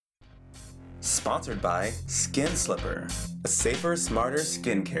Sponsored by Skin Slipper, a safer, smarter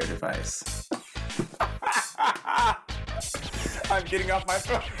skincare device. I'm getting off my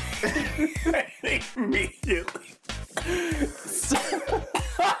phone immediately.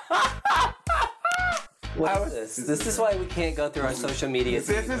 What is this? This is why we can't go through our social media.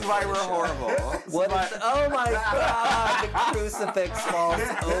 This is why we're horrible. Oh my God! The crucifix falls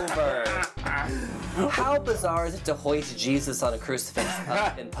over. How bizarre is it to hoist Jesus on a crucifix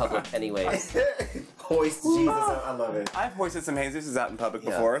up in public, anyways? Hoist Jesus, I love it. I've hoisted some Jesus out in public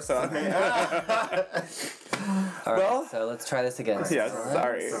before, so. All right, so let's try this again. Yes,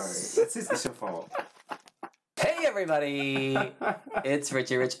 sorry. It's your fault. Hey everybody! It's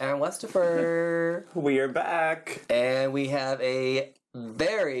Richie Rich and Westifer. We are back. And we have a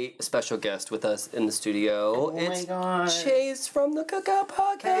very special guest with us in the studio. My God. Chase from the Cookout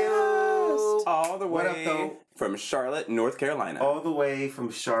Podcast. Hey-o. All the What up, way though? from Charlotte, North Carolina. All the way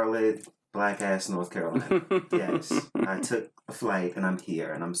from Charlotte, black ass North Carolina. Yes. I took a flight and I'm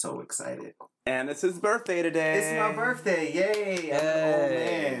here and I'm so excited. And it's his birthday today. It's my birthday. Yay. I'm an old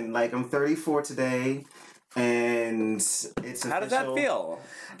man. Like, I'm 34 today. And it's official. How does that feel?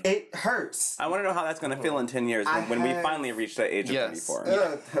 It hurts. I want to know how that's going to feel in 10 years when we finally reach that age of 34.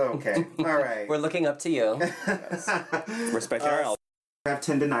 Okay. All right. We're looking up to you. Respect our elders. You have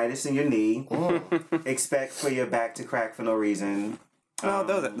tendonitis in your knee. Expect for your back to crack for no reason. Oh,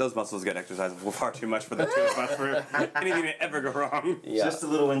 those muscles get exercised far too much for the two of us for anything to ever go wrong. Yeah. Just a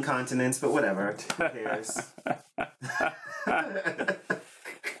little incontinence, but whatever. Who cares?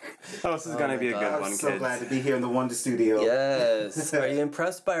 Oh, this is going to be a good I'm one, so kids. glad to be here in the Wonder Studio. Yes. Are you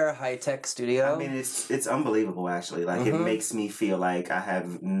impressed by our high-tech studio? I mean, it's unbelievable, actually. Like, it makes me feel like I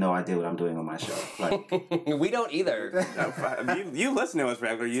have no idea what I'm doing on my show. Like, we don't either. You listen to us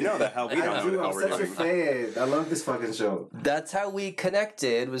regularly. You know the hell we don't know I'm how we're such a doing. fan. I love this fucking show. That's how we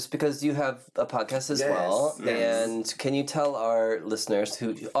connected, was because you have a podcast as Yes, well. yes. And can you tell our listeners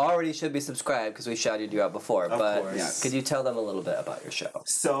who already should be subscribed, because we shouted you out before, but course. Yes. could you tell them a little bit about your show?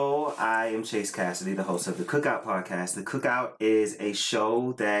 So, I am Chase Cassidy, the host of the Cookout Podcast. The Cookout is a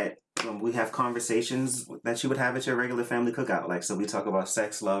show that we have conversations that you would have at your regular family cookout. Like, so we talk about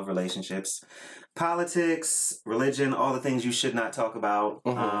sex, love, relationships, politics, religion, all the things you should not talk about.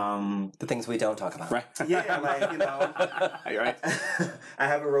 The things we don't talk about. Right. Yeah, like, you know. You're right. I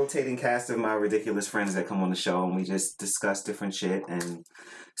have a rotating cast of my ridiculous friends that come on the show, and we just discuss different shit. And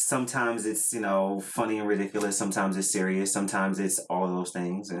sometimes it's, you know, funny and ridiculous. Sometimes it's serious. Sometimes it's all of those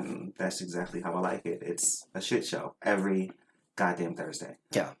things. And that's exactly how I like it. It's a shit show every goddamn Thursday.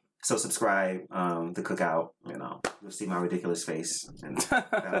 Yeah. So subscribe, the Cookout, you know, you'll see my ridiculous face. And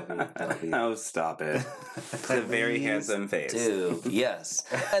that'll be Oh, stop it. It's a very handsome face. Dude, yes.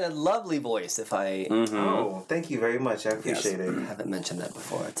 And a lovely voice, if I Oh, thank you very much. I appreciate it. haven't mentioned that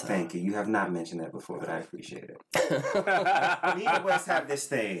before. Thank you. You have not mentioned that before, but I appreciate it. Me and Wes have this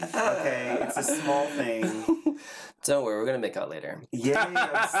thing, okay? It's a small thing. Don't worry, we're going to make out later. Yay,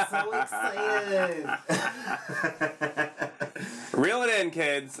 I'm so excited. Reel it in,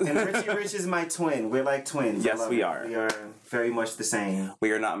 kids. And Richie Rich is my twin. We're like twins. Yes, I love we it. are. We are very much the same.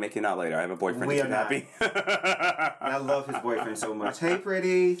 We are not making out later. I have a boyfriend. We Too are not. happy. And I love his boyfriend so much. Hey,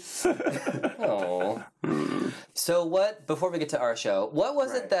 pretty. Oh. So before we get to our show, what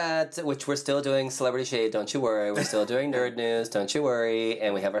was it which we're still doing Celebrity Shade, don't you worry. We're still doing Nerd News, don't you worry.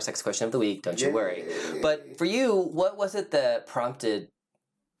 And we have our sex question of the week, don't you worry. But for you, what was it that prompted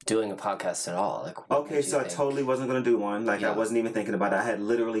doing a podcast at all? Like, Okay, so I totally wasn't going to do one. Like, Yeah. I wasn't even thinking about it. I had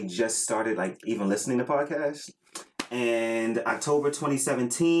literally just started, like, even listening to podcasts. And October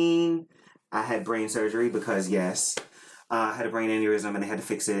 2017, I had brain surgery because, yes, I had a brain aneurysm and they had to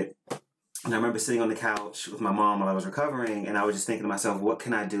fix it. And I remember sitting on the couch with my mom while I was recovering, and I was just thinking to myself, what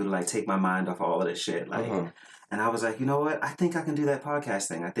can I do to, like, take my mind off all of this shit? Like, and I was like, you know what? I think I can do that podcast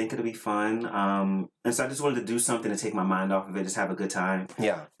thing. I think it'll be fun. And so I just wanted to do something to take my mind off of it, just have a good time.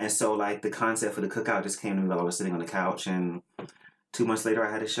 Yeah. And so, like, the concept for the Cookout just came to me while I was sitting on the couch, and 2 months later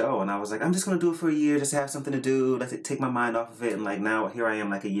I had a show, and I was like, I'm just going to do it for a year, just have something to do, let it take my mind off of it. And, like, now here I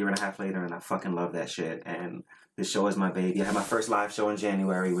am, like, a year and a half later, and I fucking love that shit. And this show is my baby. I had my first live show in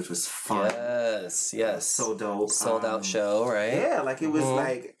January, which was fun. Yes. So dope. Sold out show, right? Yeah, like, it was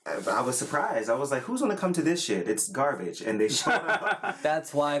like, I was surprised. I was like, who's going to come to this shit? It's garbage. And they showed up.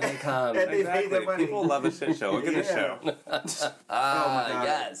 That's why they come. And they made their money. People love a shit show. Look at this show. Oh my God.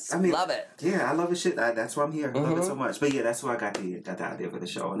 Yes. I mean, love it. Yeah, I love the shit. That's why I'm here. I love it so much. But yeah, that's where I got the idea for the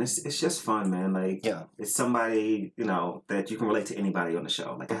show. And it's just fun, man. Like, Yeah. it's somebody, you know, that you can relate to anybody on the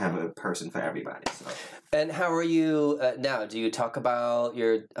show. Like, I have a person for everybody. So. And how are you now? Do you talk about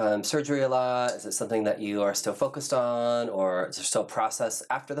your surgery a lot? Is it something that you are still focused on, or is there still a process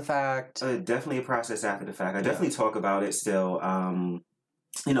after the the fact? Definitely a process after the fact. I definitely talk about it still.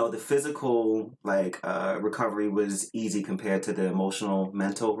 You know, the physical recovery was easy compared to the emotional,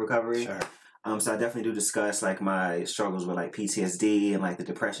 mental recovery. Sure. So I definitely do discuss like my struggles with like PTSD and like the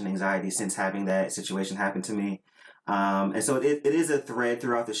depression, anxiety since having that situation happen to me. And so it is a thread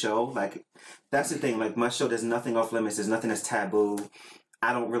throughout the show. Like that's the thing. Like my show, there's nothing off limits. There's nothing that's taboo.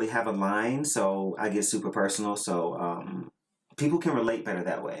 I don't really have a line, so I get super personal. So people can relate better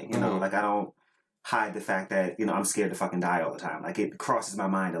that way. You know, like I don't hide the fact that, you know, I'm scared to fucking die all the time. Like it crosses my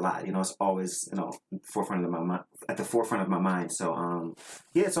mind a lot. You know, it's always, you know, at the forefront of my mind. So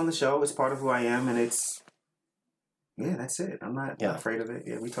yeah, it's on the show. It's part of who I am, and it's that's it. I'm not afraid of it.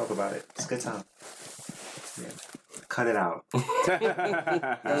 Yeah, we talk about it. It's a good time. Yeah. Cut it out.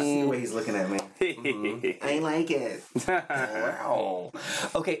 I see the way he's looking at me. I ain't like it. Wow.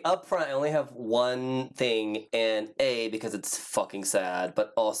 Okay, up front, I only have one thing, and A, because it's fucking sad,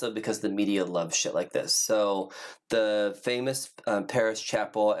 but also because the media loves shit like this. So, the famous Paris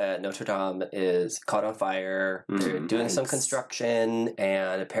Chapel at Notre Dame is caught on fire. They're doing some construction,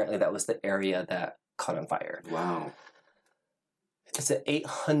 and apparently that was the area that caught on fire. Wow. It's an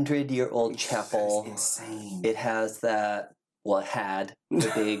 800-year-old chapel. That's insane. It has that, well, it had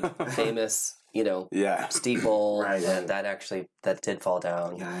the big, famous, you know, steeple. Right. And that did fall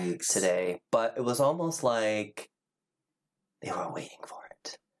down today. But it was almost like they were waiting for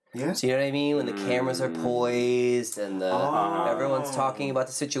it. Yeah. So you know what I mean? When the cameras are poised and everyone's talking about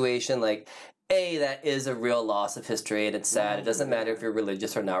the situation, like, A, that is a real loss of history, and it's sad. It doesn't matter if you're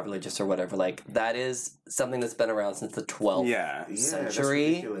religious or not religious or whatever. Like, that is something that's been around since the 12th century. That's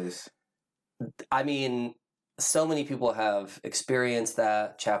ridiculous. I mean, so many people have experienced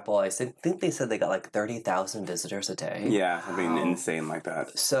that chapel. I think they said they got like 30,000 visitors a day. Yeah, I mean, insane like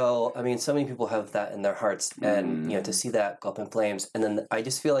that. So, I mean, so many people have that in their hearts, and, you know, to see that go up in flames. And then I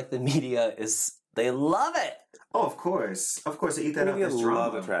just feel like the media they love it. Oh, of course. Of course, they eat that up. That's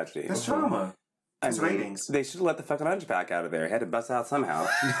love drama. a tragedy. That's drama. That's ratings. They should have let the fucking hunchback out of there. He had to bust out somehow.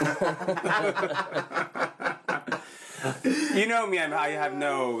 You know me, I have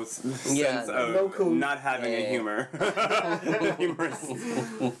no sense of not having a humor. Humorous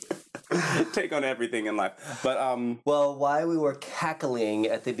take on everything in life. But well, why we were cackling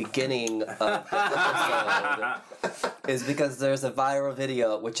at the beginning of the episode is because there's a viral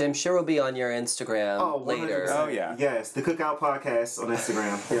video, which I'm sure will be on your Instagram later. 100%. Oh yeah. Yes, the Cookout Podcast on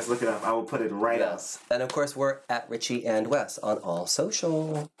Instagram. Yes, look it up. I will put it right up. And of course, we're at Richie and Wes on all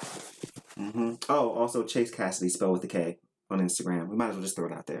social. Oh, also Chase Cassidy, spelled with a K, on Instagram. We might as well just throw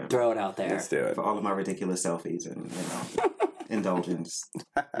it out there. Throw it out there. Let's do it. For all of my ridiculous selfies and, you know, indulgence.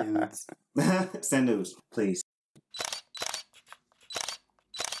 Nudes. Send news, please.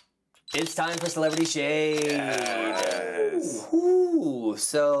 It's time for Celebrity Shade. Yes. Ooh,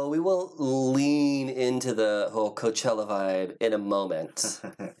 so we will lean into the whole Coachella vibe in a moment.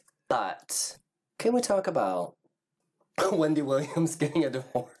 But can we talk about Wendy Williams getting a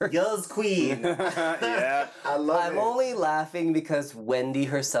divorce? Yes, queen. Yeah. I love it. I'm only laughing because Wendy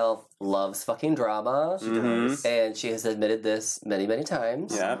herself loves fucking drama. She does. And she has admitted this many, many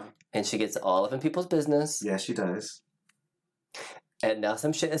times. Yeah. And she gets all up in people's business. Yeah, she does. And now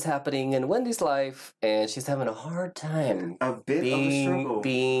some shit is happening in Wendy's life, and she's having a hard time A bit of a struggle.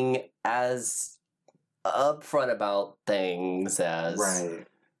 being as upfront about things as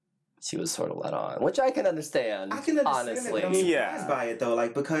she was sort of let on, which I can understand. I can understand honestly. it, but I'm surprised by it though.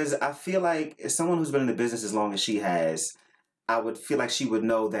 Like, because I feel like as someone who's been in the business as long as she has, I would feel like she would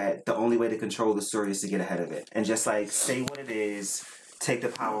know that the only way to control the story is to get ahead of it and just like say what it is, take the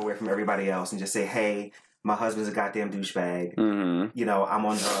power away from everybody else, and just say, "Hey, my husband's a goddamn douchebag. You know, I'm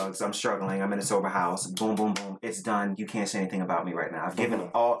on drugs. I'm struggling. I'm in a sober house. Boom, boom, boom. It's done. You can't say anything about me right now. I've given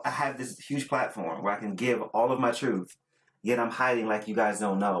I have this huge platform where I can give all of my truth, yet I'm hiding like you guys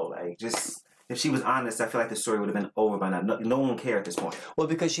don't know. Like, just, if she was honest, I feel like the story would have been over by now. No one would care at this point. Well,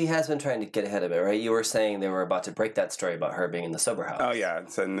 because she has been trying to get ahead of it, right? You were saying they were about to break that story about her being in the sober house. Oh, yeah.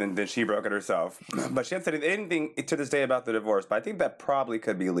 So, and then she broke it herself. But she hasn't said anything to this day about the divorce, but I think that probably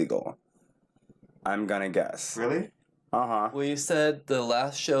could be legal. I'm gonna guess. Really? Uh-huh. Well, you said the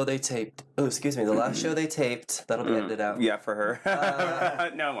last show they taped. Oh, excuse me. The last show they taped. That'll be edited out. Yeah, for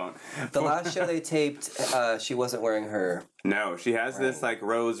her. No, it won't. The last show they taped, she wasn't wearing her. No, she has this, like,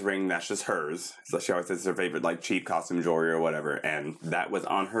 rose ring that's just hers. So she always says it's her favorite, like, cheap costume jewelry or whatever. And that was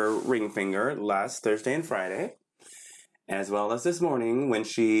on her ring finger last Thursday and Friday. As well as this morning when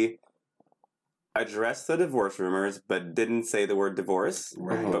she addressed the divorce rumors, but didn't say the word divorce,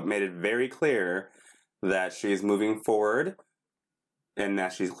 but made it very clear that she's moving forward and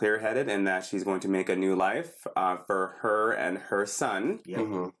that she's clear-headed and that she's going to make a new life for her and her son. Yep.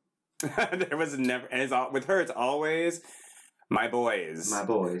 Mm-hmm. There was never, and it's all, with her, it's always my boys,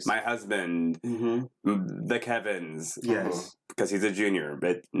 my husband, the Kevins. Yes. Because he's a junior.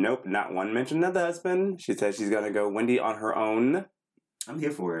 But nope, not one mention of the husband. She says she's going to go Wendy on her own. I'm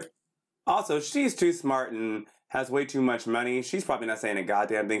here for it. Also, she's too smart and has way too much money. She's probably not saying a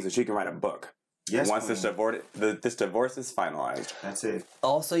goddamn thing so she can write a book. Yes. Once this divorce is finalized. That's it.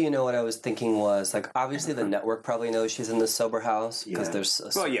 Also, you know what I was thinking was, like, obviously the network probably knows she's in the sober house because there's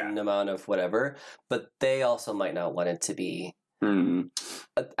a certain amount of whatever, but they also might not want it to be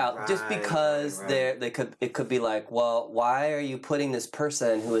out just because it could be like, well, why are you putting this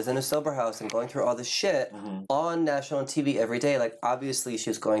person who is in a sober house and going through all this shit on national TV every day? Like, obviously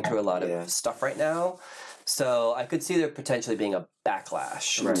she's going through a lot of stuff right now. So I could see there potentially being a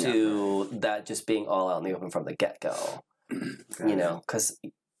backlash to that just being all out in the open from the get-go. You know, because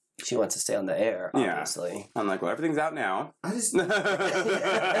she wants to stay on the air, obviously. I'm like, well, everything's out now. It's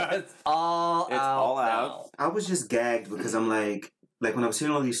all out. I was just gagged because I'm like when I was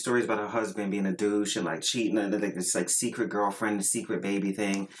hearing all these stories about her husband being a douche and like cheating and like this like secret girlfriend, secret baby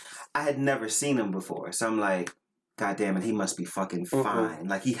thing, I had never seen him before. So I'm like, God damn it, he must be fucking fine.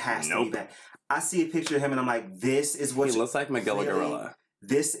 Like he has to be back. I see a picture of him and I'm like, this is what he looks like Miguel Gorilla.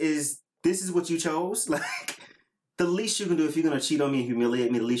 This is what you chose? Like the least you can do if you're gonna cheat on me and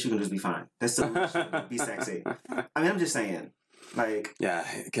humiliate me, the least you can do is be fine. That's the least you can do. Be sexy. I mean, I'm just saying. Like, yeah,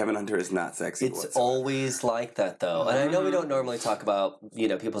 Kevin Hunter is not sexy. It's always like that, though. And I know we don't normally talk about, you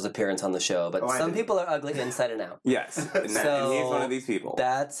know, people's appearance on the show, but some people are ugly inside and out. Yes, and he's one of these people.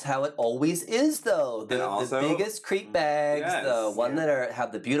 That's how it always is, though. The biggest creep bags, the one that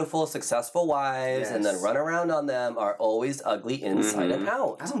have the beautiful, successful wives, and then run around on them are always ugly inside and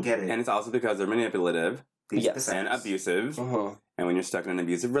out. I don't get it. And it's also because they're manipulative and abusive. And when you're stuck in an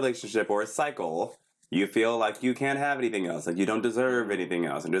abusive relationship or a cycle, you feel like you can't have anything else, like you don't deserve anything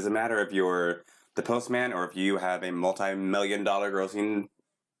else. It doesn't matter if you're the postman or if you have a multi-million-dollar grossing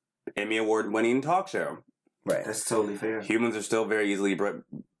Emmy Award-winning talk show. Right. That's totally fair. Humans are still very easily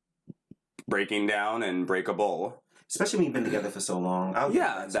breaking down and breakable. Especially when you've been together for so long.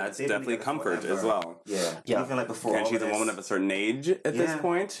 That's definitely comfort as well. Yeah. Even like before. And she's a woman of a certain age at this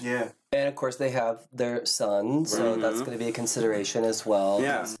point. Yeah. And of course they have their son, so that's going to be a consideration as well.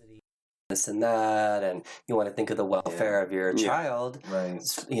 Yeah. This and that, and you want to think of the welfare of your child,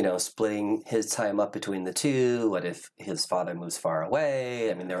 you know, splitting his time up between the two. What if his father moves far away?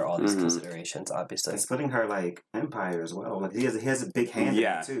 I mean, there are all these considerations, obviously. And splitting her, like, empire as well. Like, he has a big hand in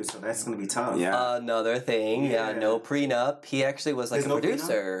it, too, so that's going to be tough. Yeah. Another thing, no prenup. He actually was like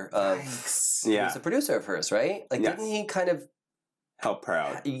producer of... He was a producer of hers, right? Like, didn't he kind of... help her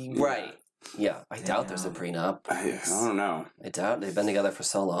out. Right. Yeah, I doubt there's a prenup. I don't know. I doubt they've been together for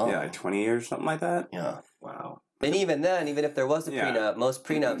so long. Yeah, like 20 years, something like that. Yeah. Wow. And even then, even if there was a prenup, most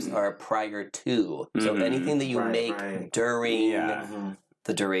prenups are prior to. So anything that you make during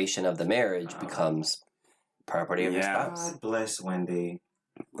the duration of the marriage becomes property of your spouse. God bless Wendy.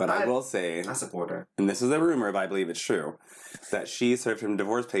 But I will say, I support her. And this is a rumor, but I believe it's true, that she served him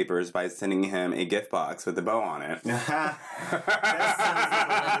divorce papers by sending him a gift box with a bow on it.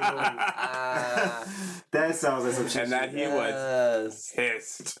 That sounds like some shit. And that he was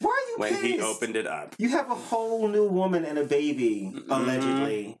pissed. Why are you when pissed? he opened it up. You have a whole new woman and a baby,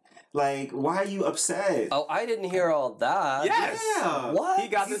 allegedly. Like, why are you upset? Oh, I didn't hear all that. Yes. Yeah. What? He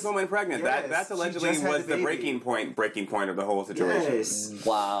got this woman pregnant. Yes. That's allegedly was the breaking point of the whole situation. Yes.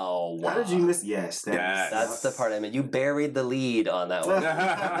 Wow. How did you miss? Yes. That's the part I meant. You buried the lead on that one.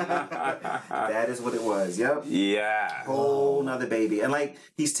 That is what it was. Yep. Yeah. Whole nother baby. And like,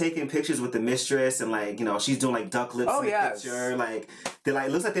 he's taking pictures with the mistress and like, you know, she's doing like duck lips in the picture. Like, they're like,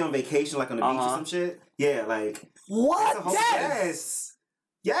 it looks like they're on vacation, like on the beach or some shit. Yeah, like. What?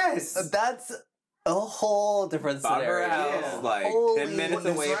 Yes. That's a whole different Bought scenario. her house like Holy 10 minutes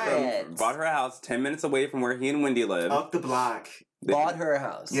away from. Bought her a house 10 minutes away from where he and Wendy live. Up the block. Bought her a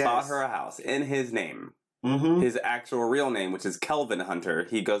house. Yes. Bought her a house in his name. His actual real name, which is Kelvin Hunter.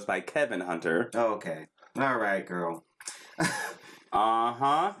 He goes by Kevin Hunter. Oh, okay. All right, girl.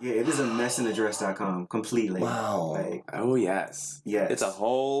 Yeah, it is a messinthedress.com completely. Wow. Like, oh, yes. Yes. It's a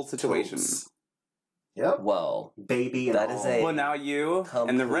whole situation. Totes. Yep. Whoa. Baby and That all. is a- Well, now you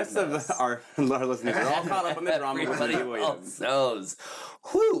and the rest of Completeness. our listeners are all caught up on the drama with Everybody Wendy Williams. else knows.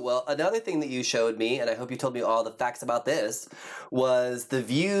 Whew. Well, another thing that you showed me, and I hope you told me all the facts about this, was The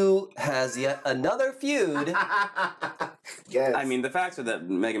View has yet another feud. Yes. I mean, the facts are that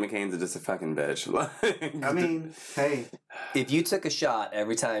Meghan McCain's just a fucking bitch. I mean, hey. If you took a shot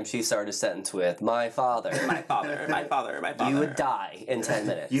every time she started a sentence with "my father," my father, my father, my father. you would die in 10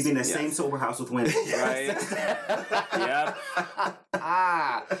 minutes. You'd be in the Yes. same sober house with Wendy. Right? Yep.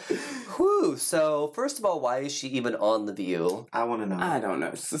 Ah. Whew. So, first of all, why is she even on The View? I want to know. I don't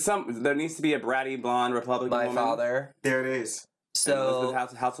know. There needs to be a bratty blonde Republican My woman. father. There it is. So,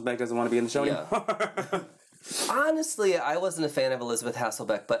 Elizabeth Hasselbeck doesn't want to be in the show Yeah. anymore. honestly, I wasn't a fan of Elizabeth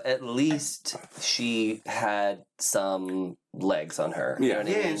Hasselbeck, but at least she had some legs on her. You Yeah. know what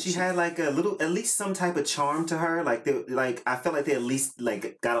I Yeah, mean? and she had like a little, at least some type of charm to her. Like, I felt like they at least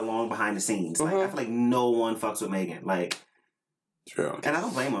like got along behind the scenes. Like, I feel like no one fucks with Meghan. Like, True. and I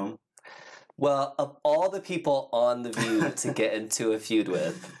don't blame them. Well, of all the people on The View to get into a feud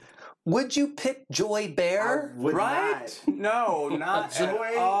with, would you pick Joy Behar? Would Right? No, not Joy,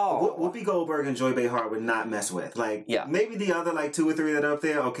 at all. Whoopi Goldberg and Joy Behar would not mess with. Like, Yeah. maybe the other like 2 or 3 that are up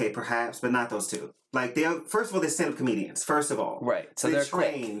there, okay, perhaps, but not those 2. Like, they are, first of all, they're stand-up comedians. First of all, Right. So they're they're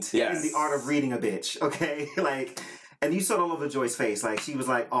quick. trained Yes. in the art of reading a bitch. Okay, like, and you saw it all over Joy's face. Like, she was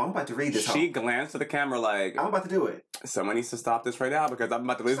like, "Oh, I'm about to read this. She hoe. glanced at the camera like, I'm about to do it." someone needs to stop this right now because I'm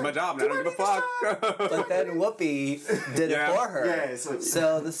about to lose my job and I don't give a fuck. But then Whoopi did Yeah. it for her. Yeah.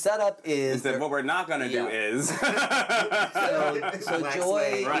 So the setup is Instead, what we're not gonna do Yeah. is. so Black Joy,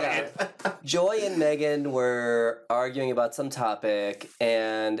 slave. Right. yeah. Joy and Megan were arguing about some topic,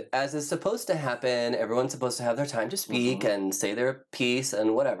 and as is supposed to happen, everyone's supposed to have their time to speak and say their piece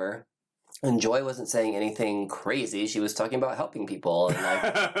and whatever. And Joy wasn't saying anything crazy. She was talking about helping people and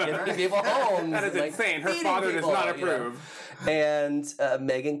like giving people homes. That is and, like, insane. Her feeding father does people, not you know? approve. And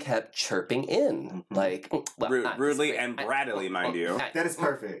Megan kept chirping in, like well, I'm Rudely just- and brattily, mind you. That is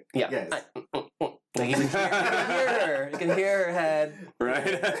perfect. Yeah. Yes. Like you can hear her. You can hear her head.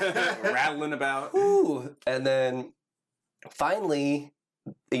 Right? Rattling about. Ooh. And then finally,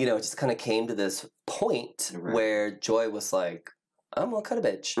 it just kind of came to this point Right. where Joy was like, I'm gonna cut a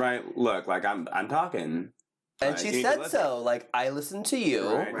bitch. Right? Look, like I'm talking. And You she need to said listen. so. Like, I listened to you.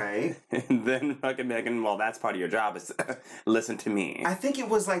 Right. Right. And then fucking Megan, well, that's part of your job is listen to me. I think it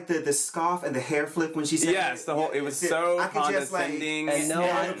was like the scarf and the hair flip when she said Yes, it. the whole it was so I could just, like, condescending. And no,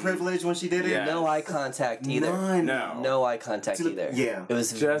 smell I- the privilege when she did it. Yeah. No eye contact either. None. No. No eye contact To- either. yeah. It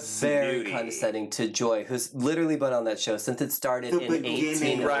was Just very beauty. condescending to Joy, who's literally been on that show since it started The in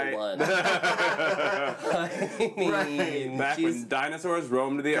beginning. 1801. Right. I mean, Right. Back she's, when dinosaurs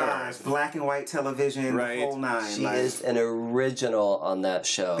roamed the Gosh, earth. black and white television, Right. the whole 9. she like, is an original on that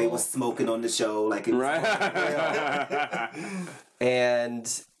show. they was smoking on the show like it was Right. And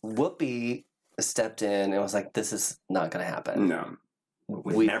Whoopi stepped in and was like, "This is not going to happen." No.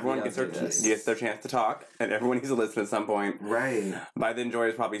 We Everyone don't gets do this." their chance to talk, and everyone needs to listen at some point. Right. By then, Joy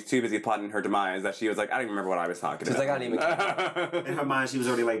was probably too busy plotting her demise that she was like, I don't even remember what I was talking She's about. like, I don't even In her mind, she was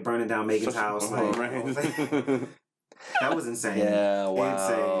already like burning down Megan's house. Like, Right. that was insane. Yeah, wow.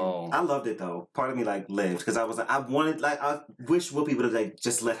 Insane. I loved it though. Part of me like lived because I was like, I wish Whoopi would have like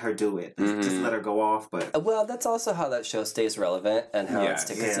just let her do it, just Mhm. let her go off. But Well, that's also how that show stays relevant and how Yes.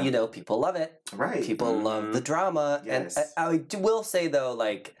 it's because Yeah. people love it. right, People love the drama, Yes. and will say though,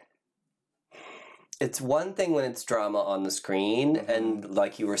 like, it's one thing when it's drama on the screen, and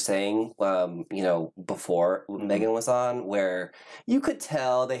like you were saying, before Megan was on, where you could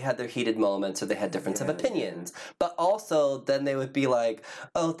tell they had their heated moments or they had difference of Yeah. opinions, but also then they would be like,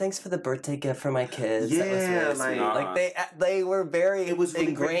 "Oh, thanks for the birthday gift for my kids." That was Yeah, really like- sweet." Like they were very it was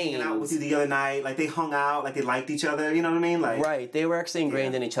really great hanging out with you the other night. Like they hung out, like they liked each other. You know what I mean? Like Right, they were actually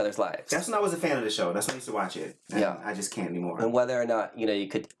ingrained Yeah. in each other's lives. that's when I was a fan of the show. That's when I used to watch it. And Yeah. I just can't anymore. And whether or not you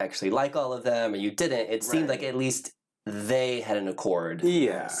could actually like all of them or you didn't, it seemed Right. like at least they had an accord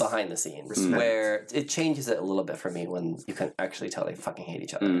Yes. behind the scenes, Respect. where it changes it a little bit for me when you can actually tell they fucking hate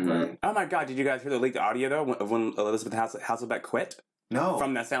each other. Mhm. Right. Oh my god, did you guys hear the leaked audio though of when Elizabeth Hasselbeck quit No,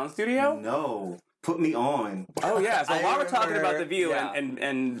 from that sound studio? no, put me on. Oh yeah, so I while we're talking about remember- The View yeah.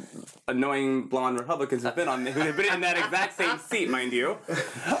 and annoying blonde Republicans who've been who've been in that exact same seat, mind you.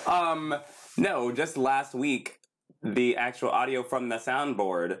 No, just last week the actual audio from the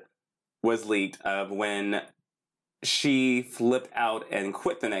soundboard was leaked of when she flipped out and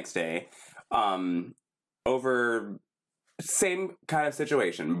quit the next day over same kind of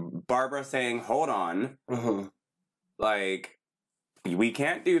situation. Barbara saying, "Hold on," Mm-hmm. like we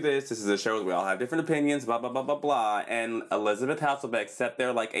can't do this. This is a show. We all have different opinions, blah, blah, blah, blah, blah. And Elizabeth Hasselbeck sat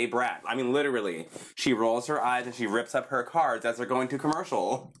there like a brat. I mean, literally. She rolls her eyes and she rips up her cards as they're going to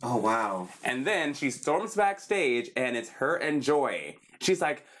commercial. Oh, wow. And then she storms backstage and it's her and Joy. She's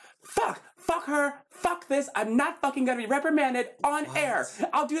like, fuck her, fuck this, I'm not fucking gonna be reprimanded on air.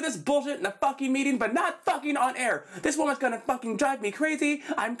 I'll do this bullshit in a fucking meeting, but not fucking on air. This woman's gonna fucking drive me crazy.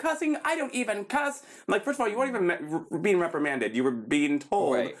 I'm cussing, I don't even cuss. I'm like, first of all, you weren't even being reprimanded. You were being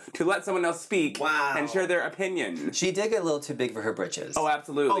told to let someone else speak and share their opinion. She did get a little too big for her britches. Oh,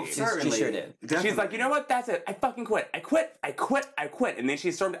 absolutely. Oh, certainly. She sure did. Definitely. She's like, you know what? That's it. I fucking quit. I quit. And then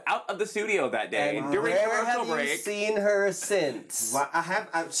she stormed out of the studio that day during Where have commercial break. you seen her since? Well,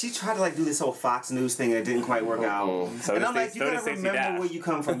 she tried to like do this whole Fox News thing and it didn't quite work out. So and does I'm like, Stacey- you so gotta does Stacey remember Dash. where you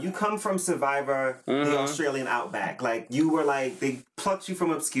come from. You come from Survivor, the Australian Outback. Like, you were like, they plucked you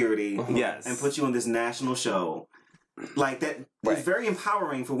from obscurity Yes. and put you on this national show. Like, that Right. is very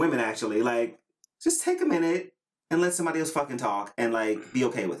empowering for women, actually. Like, just take a minute and let somebody else fucking talk and, like, be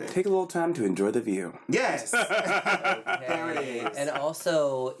okay with it. Take a little time to enjoy the view. Yes. There it is. And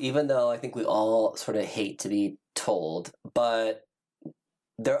also, even though I think we all sort of hate to be told, but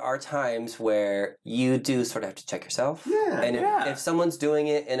there are times where you do sort of have to check yourself. Yeah. And Yeah. if someone's doing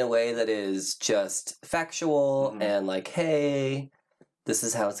it in a way that is just factual Mhm. and like, hey, this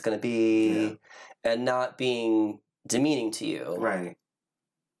is how it's going to be, and not being demeaning to you, Right.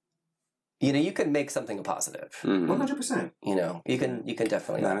 you know, you can make something a positive. Mhm. 100%. You know, you can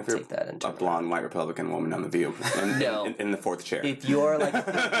definitely Not if you're take that into A account. blonde white Republican woman on the View, in, No. in the fourth chair. If you're like, if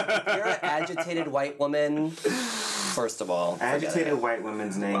you're an agitated white woman, first of all, forget Agitated it. white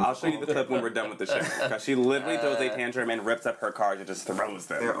women's name. I'll show you the clip when we're done with the show. Because she literally throws a tantrum and rips up her cards and just throws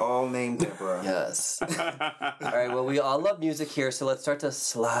them. They're all named Deborah. Yes. All right, well, we all love music here, so let's start to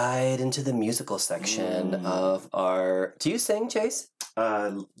slide into the musical section of our... Do you sing, Chase?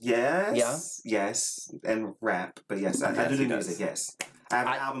 Yes. Yes. And rap. But yes, I Yes, do he the does. music, yes. I have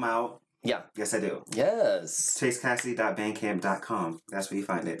an album out. Yeah. Yes, I do. Yes. ChaseCassidy.bandcamp.com. That's where you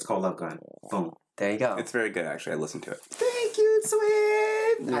find it. It's called Love Gun. Boom. There you go. It's very good, actually. I listened to it. Thank you,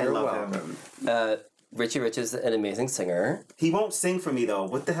 Sweet. I You're love him. welcome. Richie Rich is an amazing singer. He won't sing for me, though.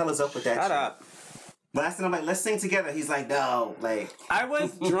 What the hell is up with that Shut shit? up. Last time I'm like, let's sing together. He's like, no. Like, I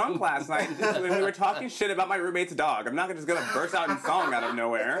was drunk last night when we were talking shit about my roommate's dog. I'm not just gonna burst out in song out of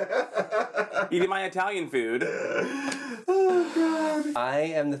nowhere. Eating my Italian food. oh, God. I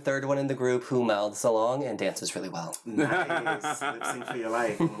am the third one in the group who mouths along and dances really well. Nice. Lip sync for your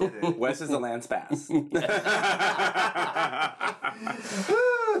life. I'm with it. Wes is the Lance Bass.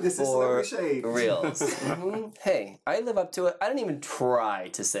 This is For Celebrity Shade. reals. Mhm. Hey, I live up to it. I don't even try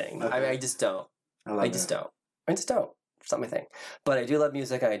to sing. I mean, I just don't. I I just don't. I just don't. It's not my thing. But I do love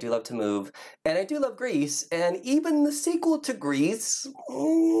music and I do love to move. And I do love Grease. And even the sequel to Grease, I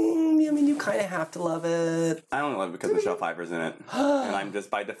mean, you kind of have to love it. I only love it because Michelle Pfeiffer's in it. And I'm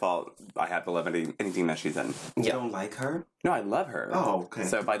just, by default, I have to love anything that she's in. You Yeah. don't like her? No, I love her. Oh, okay.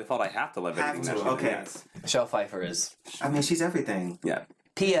 So by default, I have to love Have anything that to, she's okay. in. Yes. Michelle Pfeiffer is. I mean, she's everything. Yeah.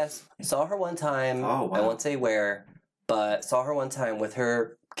 P.S. Saw her one time. Oh, wow. I won't say where, but saw her one time with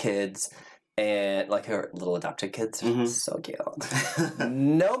her kids. And like her little adopted kids, Mhm. so cute.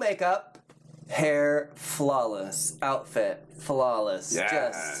 No makeup, hair flawless, outfit flawless,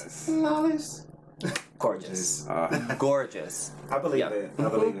 Yes. Flawless. just gorgeous, Uh, gorgeous. I believe Yeah. it. I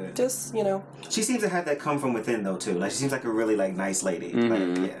believe it. Just She seems to have that come from within, though, too. Like, she seems like a really, like, nice lady. Mhm.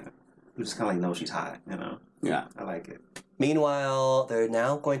 Like, yeah. You just kind of, like, know she's hot, you know? yeah. I like it. Meanwhile, they're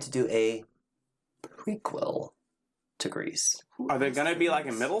now going to do a prequel to Grease. Are they gonna be like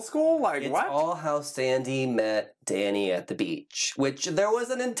in middle school? Like It's what? all how Sandy met Danny at the beach, which there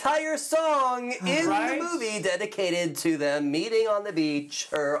was an entire song in Right? the movie dedicated to them meeting on the beach,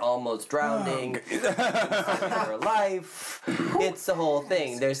 her almost drowning, saving her life. It's the whole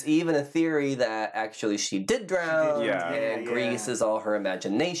thing. There's even a theory that actually she did drown, Yeah. and Yeah, Grease yeah. is all her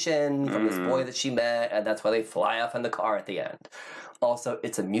imagination from this boy that she met, and that's why they fly off in the car at the end. Also,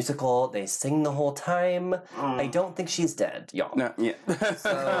 it's a musical. They sing the whole time. I don't think she's dead, y'all. No, yeah.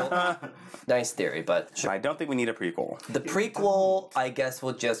 So, nice theory, but I don't think we need a prequel. the prequel, I guess,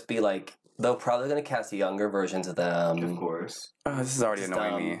 will just be like they're probably going to cast younger versions of Of them. course. Oh, this is already Just,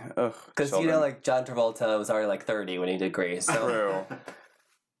 annoying me. Ugh. Because you know, like John Travolta was already like 30 when he did Grease. So True.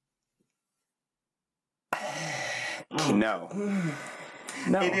 No.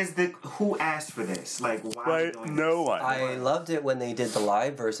 No. It is the who asked for this. Like, why are we doing No this? one. I loved it when they did the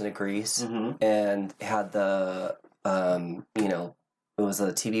live version of Grease Mhm. and had the it was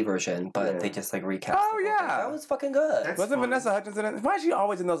a TV version, but Yeah. they just like recast. Oh, the whole thing. yeah. That was fucking good. That's Wasn't fun. Vanessa Hudgens in it? Why is she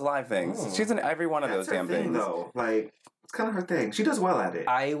always in those live things? Oh. She's in every one of That's those her damn thing, things. though. Like, It's kind of her thing. She does well at it.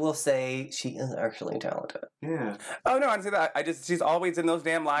 I will say she is actually talented. Yeah. Oh no, I didn't say that. She's always in those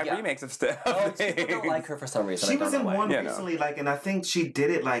damn live Yeah. remakes of stuff. Oh, people don't like her for some reason. She I don't was know in why. one Yeah, no. recently, like, and I think she did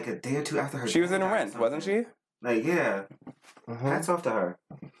it like a day or two after her. She was in dad died or Rent, wasn't something. she? Like, yeah. Mhm. Hats off to her.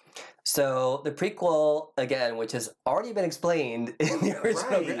 So the prequel again, which has already been explained in the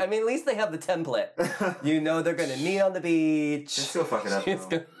original. Right. I mean, at least they have the template. You know they're gonna meet on the beach. They'll still fuck it up, She's though.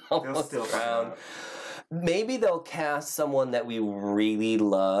 gonna They'll almost still fuck it drown. up. Maybe they'll cast someone that we really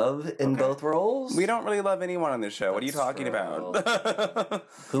love in Okay. both roles. We don't really love anyone on this show. What are you That's talking true. about?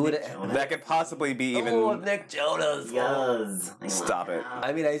 Who would it? Jonas. That could possibly be even. Oh, Nick Jonas. Yes. Stop it.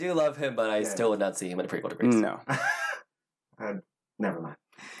 I mean, I do love him, but I Yeah. still would not see him in a prequel to Grease. No. Never mind.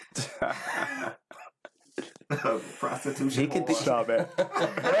 Prostitution. He could be. Stop it.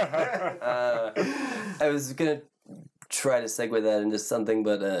 I was gonna try to segue that into something,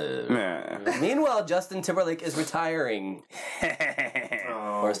 but Nah. meanwhile, Justin Timberlake is retiring,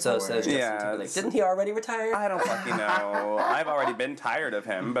 Oh, or so boy. says Justin Yeah, Timberlake. it's- Didn't he already retire? I don't fucking know. I've already been tired of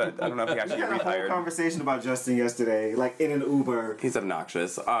him, but I don't know if he We actually had a whole retired. conversation about Justin yesterday, like in an Uber. He's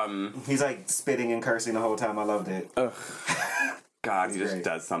obnoxious. He's like spitting and cursing the whole time. I loved it. Ugh. God, he That's just great.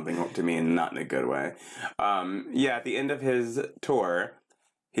 does something to me and not in a good way. Yeah, at the end of his tour,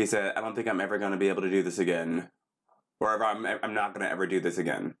 he said, "I don't think I'm ever going to be able to do this again, or if I'm not going to ever do this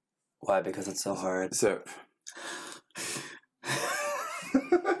again." Why? Because it's so hard. So,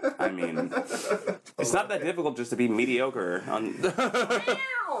 I mean, it's not that difficult just to be mediocre. I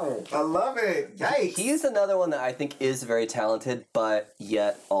love it. Yikes. He's another one that I think is very talented, but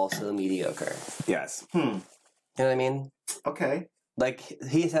yet also mediocre. Yes. You know what I mean? Okay. Like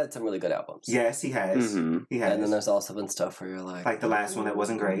he's had some really good albums. Yes, he has. hmm He has. And then there's also been stuff where you're like, like the last one that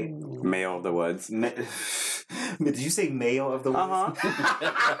wasn't great. Mayo of the Woods. Did you say Mayo of the Woods?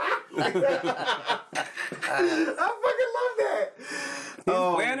 I fucking love that. He's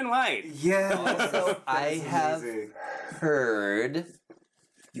bland and white. Yeah. Also, I That's have amazing. heard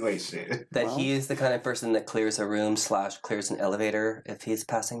You ain't shit. that Well. he is the kind of person that clears a room / clears an elevator if he's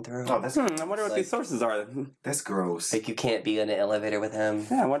passing through. Oh, that's I wonder what Like- these sources are. that's gross. Like you can't be in an elevator with him.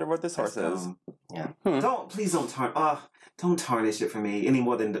 Yeah, I wonder what this That's source is. dumb. Yeah. Please don't tarnish it for me any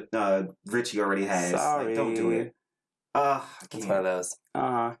more than Richie already has. Sorry. Like, don't do it. I It's one of can't. those.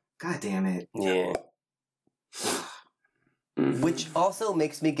 God damn it. Yeah. Mhm. Which also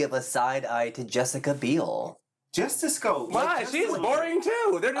makes me give a side eye to Jessica Biel. Just to scope. Why? She's boring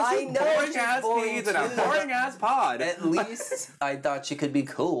too. They're just I know boring she's ass boring feeds and a too. boring ass pod. At least I thought she could be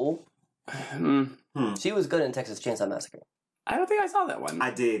cool. Mm, She was good in Texas Chainsaw Massacre. I don't think I saw that one.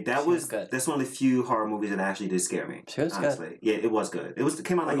 I did. That She was was good. That's one of the few horror movies that actually did scare me. She was good. honestly. Yeah, it was good. It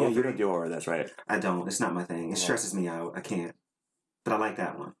came out like yeah, over you don't do horror. That's right. I don't. It's not my thing. It Yeah. stresses me out. I can't. But I like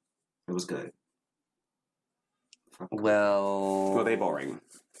that one. It was good. Well, Well, they boring.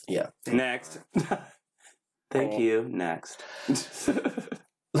 Yeah. Next. Thank you. Next.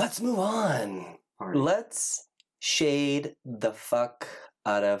 Let's move on. Party. Let's shade the fuck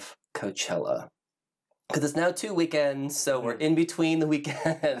out of Coachella. Because it's now 2 weekends, so we're in between the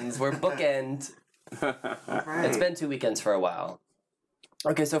weekends. We're bookend. Right. It's been 2 weekends for a while.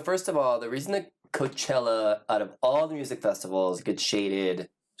 Okay, so first of all, the reason that Coachella, out of all the music festivals, gets shaded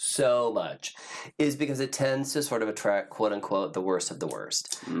so much is because it tends to sort of attract, quote unquote, the worst of the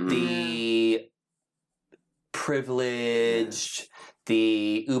worst. The privileged,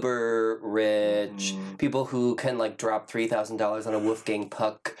 the uber rich, Mhm. people who can like drop $3,000 on a Wolfgang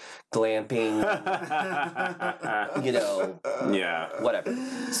Puck glamping, you know, Yeah. whatever.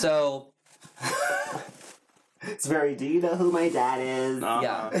 So, It's very, do you know who my dad is?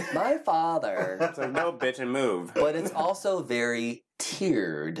 yeah, my father. It's like, no, bitch, and move. But it's also very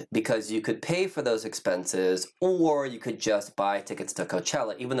tiered because you could pay for those expenses or you could just buy tickets to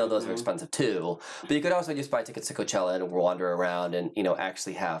Coachella, even though those are expensive too. But you could also just buy tickets to Coachella and wander around and, you know,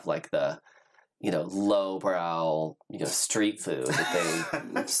 actually have like the, you know, lowbrow, you know, street food that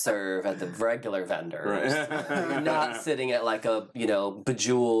they serve at the regular vendors. You're not sitting at like a, you know,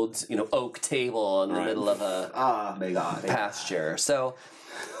 bejeweled, you know, oak table in the Right. middle of a Oh my god. pasture. So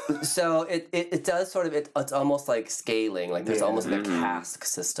it does sort of it's almost like scaling, like there's Yeah. almost like a Mhm. cask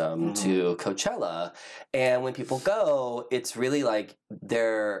system to Coachella, and when people go, it's really like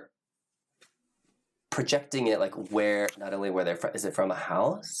they're projecting it like where not only where they're from. Is it from a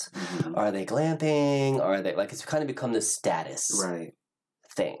house? Mhm. Are they glamping? Are they like it's kind of become this status Right.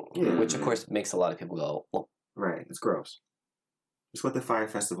 thing, Yeah. which of course makes a lot of people go, well, Right. It's gross. It's what the Fire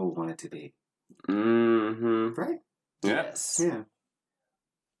Festival wanted to be. Mm-hmm. Right? Yeah. yes. Yeah.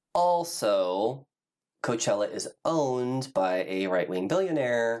 Also, Coachella is owned by a right-wing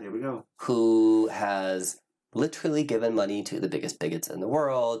billionaire There we go. who has literally given money to the biggest bigots in the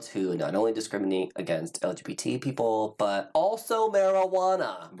world who not only discriminate against LGBT people, but also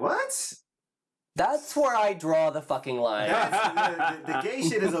marijuana. What? That's where I draw the fucking line. The gay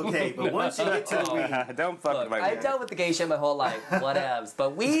shit is okay, but once you get to the weed, Don't fuck with my I've weed. dealt with the gay shit my whole life. Whatevs.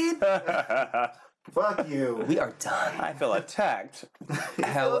 But weed, fuck you. we are done. I feel attacked.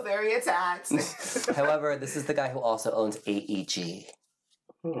 I feel very attacked. However, this is the guy who also owns AEG.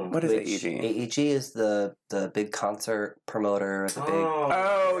 What is AEG? AEG is the big concert promoter, the big...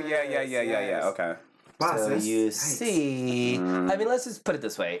 Oh, yeah. Okay. Wow, So that's you nice. see, I mean, let's just put it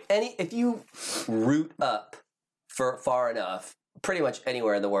this way: if you root up for far enough, pretty much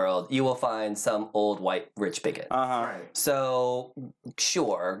anywhere in the world, you will find some old white rich bigot. Right. So,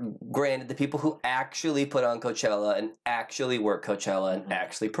 sure, granted, the people who actually put on Coachella and actually work Coachella and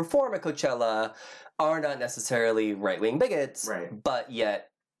actually perform at Coachella are not necessarily right wing bigots, Right. but yet.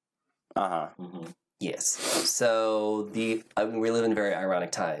 Mm-hmm. Yes. So we live in very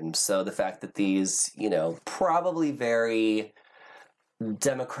ironic times. So the fact that these, probably very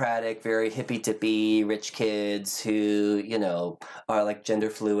democratic, very hippy-dippy rich kids who, are like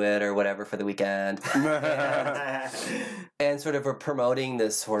gender fluid or whatever for the weekend and sort of are promoting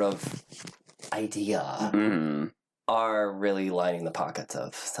this sort of idea are really lining the pockets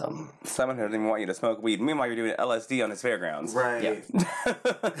of Someone who doesn't even want you to smoke weed. Meanwhile, you're doing LSD on his fairgrounds. Right.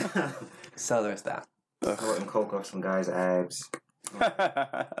 Yeah. So there's that. Snorting coke off some guy's abs.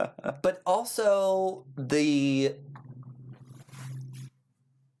 But also, the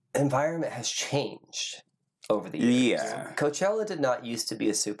environment has changed over the years. Yeah. Coachella did not used to be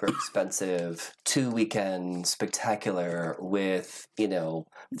a super expensive 2-weekend spectacular with,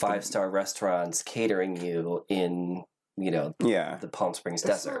 5-star restaurants catering you in, Yeah. the Palm Springs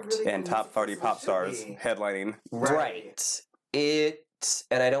That's not desert. really And top 40 pop stars headlining. Right.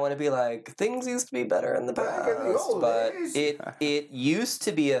 And I don't want to be like, things used to be better in the Back in the past, old but days. it used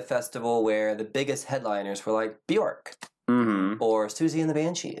to be a festival where the biggest headliners were like Bjork Mm-hmm. or Susie and the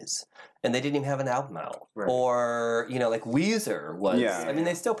Banshees, and they didn't even have an album out. Right. Or, like Weezer was, Yeah. I mean,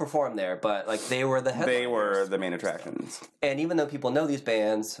 they still perform there, but like they were the headliners. They were the main attractions. And even though people know these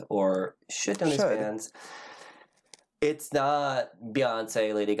bands, or should know these Should. bands, it's not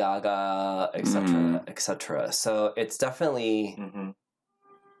Beyonce, Lady Gaga, etc., etc. So it's definitely Mm-hmm.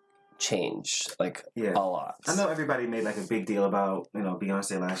 changed, like, Yeah. a lot. I know everybody made like a big deal about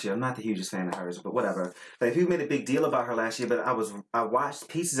Beyonce last year. I'm not the hugest fan of hers, but whatever. Like people made a big deal about her last year, but I watched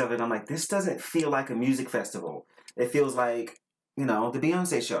pieces of it. And I'm like, this doesn't feel like a music festival. It feels like the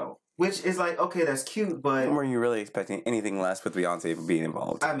Beyonce show, which is like, okay, that's cute, but Were you really expecting anything less with Beyonce being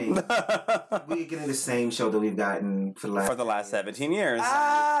involved? I mean, we're getting the same show that we've gotten for the last 17 years.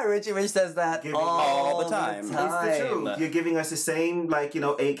 Richie Rich says that Give me all the the time. time. It's the truth. You're giving us the same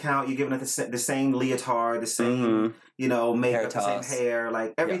 8 count. You're giving us the same leotard, the same makeup, the toss. same hair.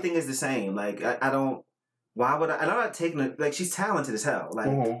 Like everything is the same. Like I don't. Why would I? And I'm not taking it. Like she's talented as hell.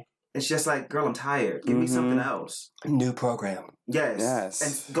 Like it's just like, girl, I'm tired. Give me something else. New program. Yes.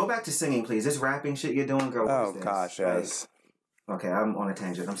 And go back to singing, please. This rapping shit you're doing, girl. what Oh is this? gosh, Like, yes. okay, I'm on a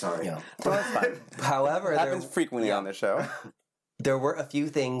tangent. I'm sorry. Yeah. Well, that's fine. However, Happens frequently on this show. there were a few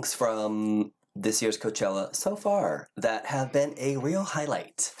things from this year's Coachella so far that have been a real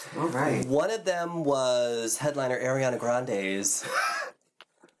highlight. All right. One of them was headliner Ariana Grande's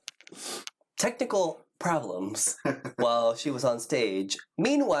technical problems while she was on stage.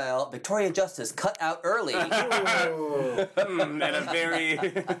 Meanwhile, Victoria Justice cut out early. And a very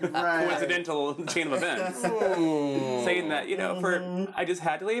coincidental chain of events. Saying that, I just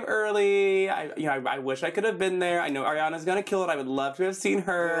had to leave early. I wish I could have been there. I know Ariana's gonna kill it. I would love to have seen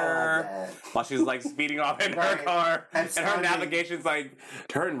her. While she's like speeding off in her car. And her navigation's like,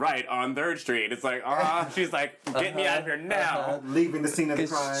 turn right on 3rd Street. It's like, she's like, get me out of here now. Leaving the scene of the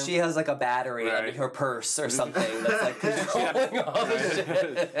crime. She has like a battery Right. in her purse or something that's like controlling all the shit.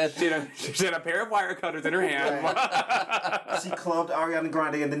 She had a pair of wire cutters in her hand. She clubbed Ariana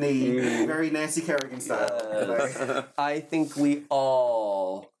Grande in the knee, very Nancy Kerrigan style. I think we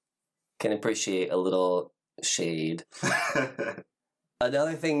all can appreciate a little shade.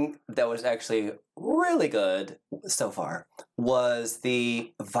 Another thing that was actually really good so far was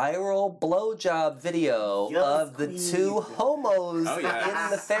the viral blowjob video Yes, of the queen. 2 homos yes.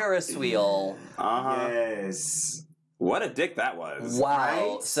 in the Ferris wheel. Yes. What a dick that was.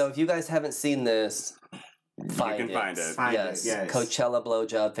 Wow. Right? So if you guys haven't seen this, find can find it. Find yes. it, yes. Coachella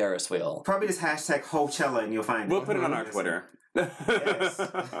blowjob Ferris wheel. Probably just hashtag Coachella and you'll find it. We'll put it on our Twitter. Yes.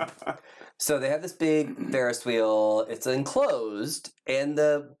 So they have this big Ferris wheel. It's enclosed, and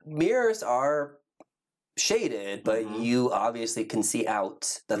the mirrors are shaded, but you obviously can see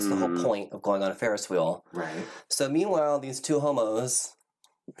out. That's the whole point of going on a Ferris wheel. Right. So meanwhile, these two homos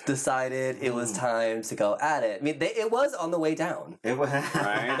decided it was time to go at it. I mean, it was on the way down. It was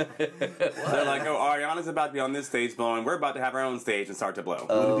Right? They're like, oh, Ariana's about to be on this stage blowing. We're about to have our own stage and start to blow.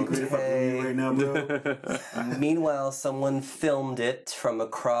 Would it be great if I blew you right now, bro? Meanwhile, someone filmed it from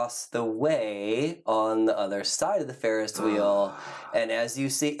across the way on the other side of the Ferris wheel. And as you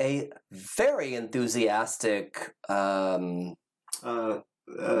see, a very enthusiastic, let's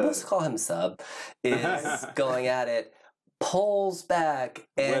call him sub, is going at it, pulls back,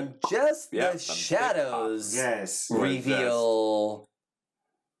 and just the shadows reveal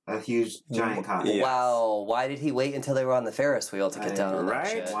a huge giant cock. Yes. Wow, why did he wait until they were on the Ferris wheel to get down on that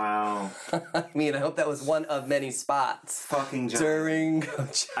shit? Wow. I mean, I hope that was one of many spots Fucking giant. during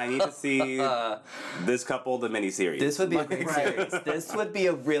I need to see this couple, the miniseries. This would be a great Right. series. This would be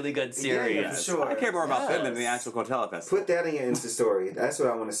a really good series. Yeah, for sure. I care more about them than the Yes. actual Coachella Festival. Put that in your Insta story. That's what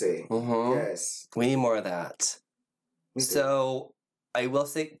I want to see. Mhm. Yes. We need more of that. Me too. So I will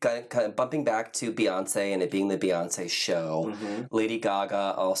say, kind of bumping back to Beyonce and it being the Beyonce show, Lady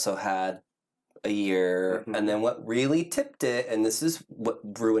Gaga also had a year, and then what really tipped it, and this is what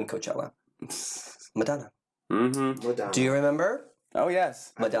ruined Coachella, Madonna. Mm-hmm. Do you remember Oh,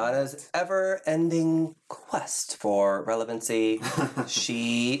 yes. Madonna's ever-ending quest for relevancy?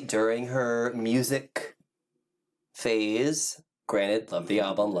 She, during her music phase, granted, love the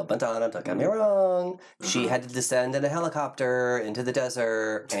album, love Madonna, don't get me wrong, she had to descend in a helicopter into the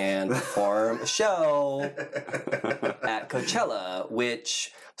desert and perform a show at Coachella,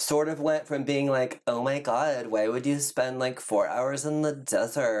 which sort of went from being like, oh my god, why would you spend like 4 hours in the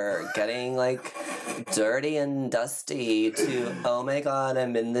desert getting like dirty and dusty, to oh my god,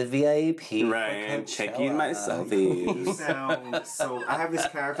 I'm in the VIP for Right. Taking Coachella." my selfie. You sound so. I have this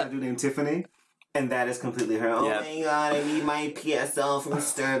character I do named Tiffany, and that is completely her. Oh Yep. my god, I need my PSL from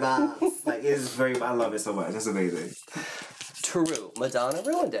Starbucks. Like, it's very. I love it so much. That's amazing. True, Madonna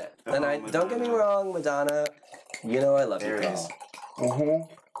ruined it. And Oh, don't get me Madonna. wrong, Madonna, you know I love There you, it is. girl.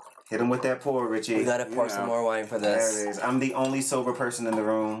 Hit him with that pour, Richie. We gotta pour some more wine for this. There it is. I'm the only sober person in the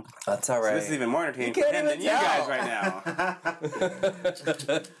room. That's all right. This is even more entertaining You for can't him than even you tell. guys right now.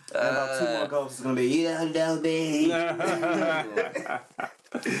 In about 2 more gulps, it's gonna be you don't know me.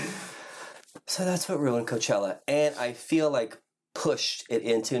 So that's what ruined Coachella. And I feel like pushed it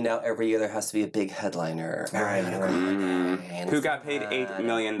into now every year there has to be a big headliner. Right. And Who it's got paid not. $8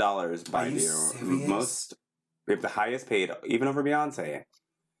 million by Are you you? serious? Most, we have the highest paid, even over Beyonce.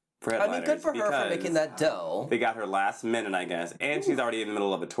 For I mean, good for her for because making that dough. They got her last minute, I guess, and she's already in the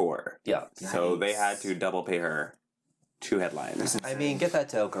middle of a tour. Yeah. So they Yikes. had to double pay her 2 headlines. I mean, get that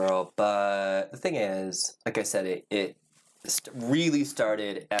dough, girl. But the thing is, like I said, it really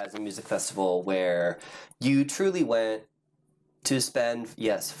started as a music festival where you truly went to spend,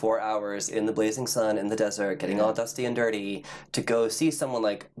 4 hours in the blazing sun in the desert, getting all dusty and dirty, to go see someone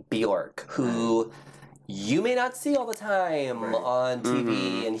like Bjork, who you may not see all the time on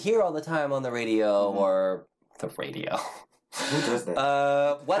TV and hear all the time on the radio or the radio. Who does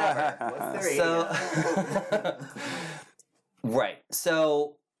that? Whatever. What's the So, right.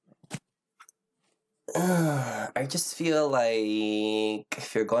 So, I just feel like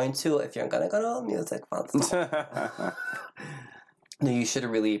if you're gonna go to a music festival, no, you should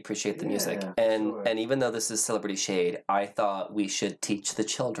really appreciate the music. Yeah, And sure. and even though this is Celebrity Shade, I thought we should teach the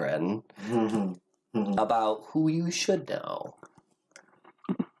children about who you should know.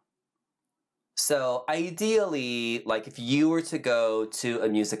 So ideally, like if you were to go to a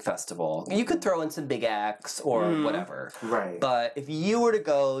music festival, you could throw in some big acts or whatever. Right. But if you were to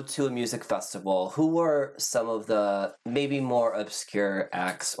go to a music festival, who are some of the maybe more obscure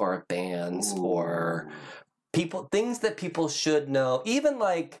acts or bands or things that people should know? Even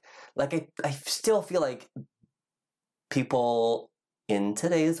like I still feel like people in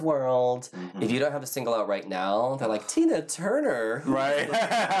today's world, if you don't have a single out right now, they're like, Tina Turner, who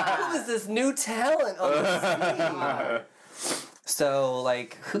is this new talent on the scene? So,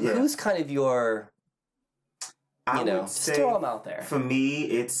 like, who's kind of your, I would just say, throw them out there. For me,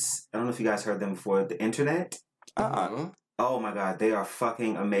 it's, I don't know if you guys heard them before, the internet. Mhm. Oh my god, they are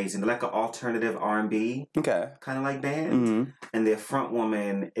fucking amazing. They're like an alternative R&B Okay. kind of like band. Mm-hmm. And their front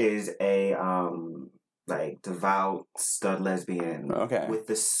woman is a like devout stud lesbian Okay. with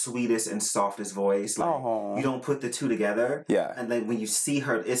the sweetest and softest voice. Like, Oh. you don't put the two together. Yeah. And then when you see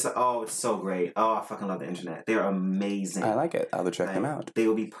her, it's so great. Oh, I fucking love the internet. They're amazing. I like it. I'll check Like, them out. They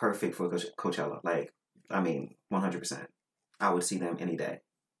will be perfect for Coachella. Like, I mean, 100%. I would see them any day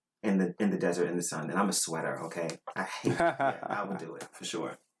in the desert in the sun. And I'm a sweater. Okay, I hate. I would do it for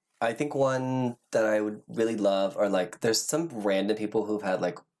sure. I think one that I would really love are like there's some random people who've had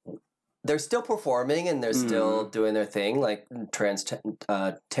like they're still performing and they're still doing their thing, like Terrence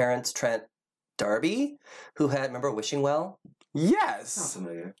Trent D'Arby, who had remember Wishing Well? Yes. Sounds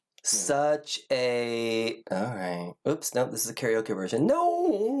familiar. Such a all right. Oops, no, this is a karaoke version.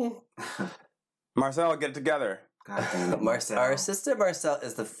 No. Marcel, get it together. God damn it, Marcel. Our assistant Marcel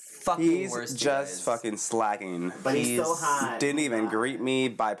is the fucking He's worst. just fucking slacking. But he's so hot. Didn't even greet me,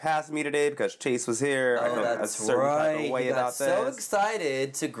 bypassed me today because Chase was here. I Oh, felt a that's certain type right. of way He got about so this.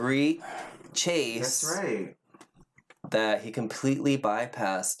 excited to greet Chase That's right. that he completely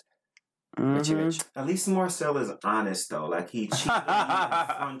bypassed Richie Mhm. Rich. At least Marcel is honest though. Like he cheated in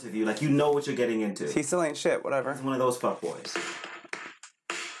front of you. Like you know what you're getting into. He still ain't shit, whatever. He's one of those fuckboys.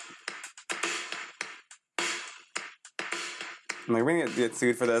 I'm like, we're gonna get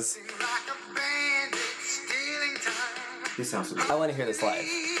sued for this. This sounds so good. I want to hear this live.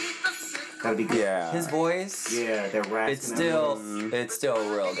 Gotta be good. Yeah. His voice, Yeah, that rasping. it's still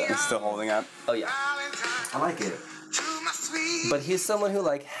real good. It's still holding up. Oh yeah. I like it. But he's someone who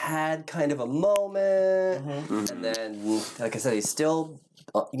like had kind of a moment, and then like I said, he's still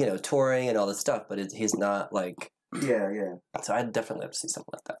touring and all this stuff, but he's not like. Yeah, yeah. So I'd definitely love to see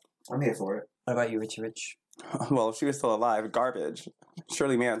something like that. I'm here for it. What about you, Richie Rich? Well, if she was still alive, garbage.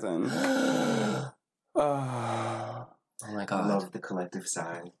 Shirley Manson. Oh my I god. love the collective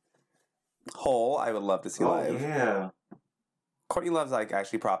side. Hole, I would love to see Oh live. yeah. Courtney Love's like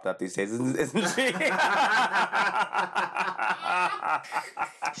actually propped up these days, isn't she?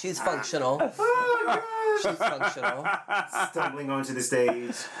 She's functional. She's functional. Stumbling onto the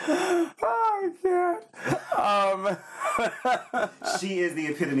stage. Oh, I can't. She is the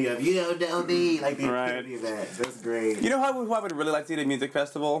epitome of you don't know me. Like the Right. epitome of that. That's great. You know who I would really like to see at a music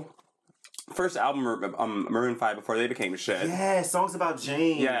festival? First album, Maroon 5, before they became shit. Yeah, songs about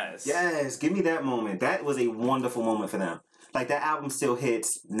Jane. Yes. Yes. Give me that moment. That was a wonderful moment for them. Like that album still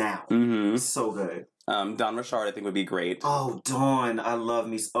hits now. Mm-hmm. So good. Don Richard, I think, would be great. Oh, Dawn. I love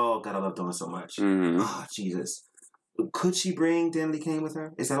me. Oh, God, I love Dawn so much. Mm-hmm. Oh, Jesus. Could she bring Dan Lee Kane with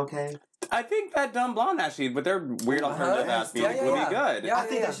her? Is that okay? I think that Dumb Blonde actually, with their weird alternative ass Yeah, music, yeah, would yeah. be good. Yeah. I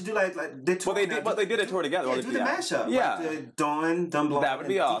think they should do like the tour. Well, they did a tour together. Yeah, Well, do the mashup. Yeah. Like the Dawn, Dumb Blonde. That would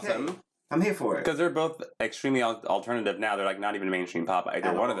be and awesome. DK. I'm here for it. Because they're both extremely alternative now. They're like not even mainstream pop, either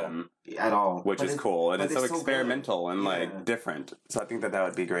At one of all. them, At all. which But is it's- cool. And but it's so good. experimental and Yeah. like different. So I think that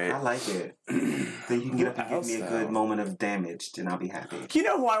would be great. I like it. Then you can get up and give me a What good else, moment of damaged, and I'll be happy. You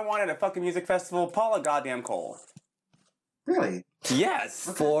know who I want at a fucking music festival? Paula goddamn Cole. Really? Yes.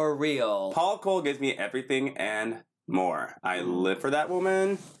 For real. Paula Cole gives me everything and more. I live for that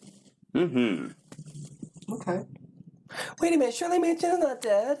woman. Mm-hmm. Okay. Wait a minute, Shirley Manson is not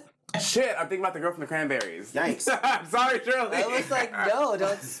dead. Shit, I'm thinking about the girl from the Cranberries. Yikes. I'm sorry, Shirley. I was like, no,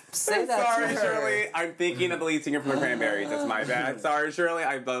 don't say that Sorry, to her. Shirley. I'm thinking of the lead singer from the Cranberries. That's my bad. Sorry, Shirley.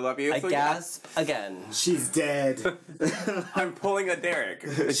 I love you. I So, gasp again. She's dead. I'm pulling a Derek.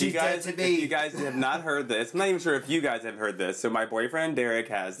 If She's dead to me. If you guys have not heard this, I'm not even sure if you guys have heard this. So my boyfriend Derek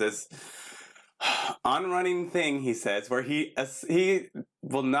has this on-running thing, he says, where he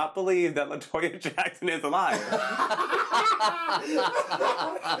will not believe that LaToya Jackson is alive.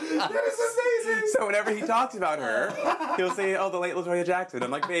 That is amazing. So whenever he talks about her, he'll say, "Oh, the late LaToya Jackson."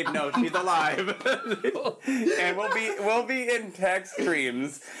 I'm like, "Babe, no, she's alive." And we'll be in text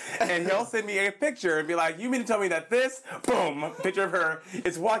streams, and he'll send me a picture and be like, "You mean to tell me that this boom picture of her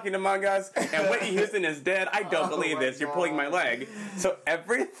is walking among us, and Whitney Houston is dead? I don't believe my this. You're pulling my leg." So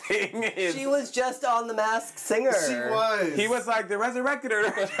everything is. She was just on The Masked Singer. She was. He was like, "They resurrected her."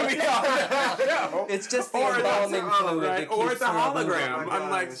 No. It's just the Or embalming it's- fluid. right, that or keeps it's a her alive. hologram. Oh my I'm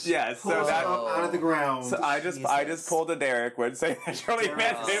like, gosh. yes. Pull So her that. up out of the ground. So I just pulled a Derek would say that Shirley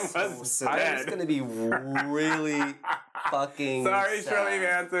Manson was so dead. It's gonna be really fucking Sorry, sad. Shirley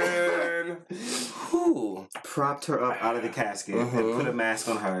Manson. Whew. Propped her up out of the casket and put a mask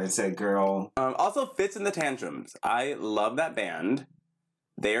on her and said, "Girl." Also, Fits in the Tantrums. I love that band.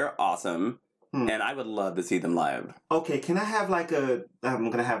 They're awesome. And I would love to see them live. Okay, can I have like I'm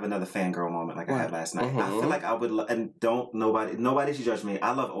gonna have another fangirl moment like I had last night. I feel like I would, and nobody should judge me.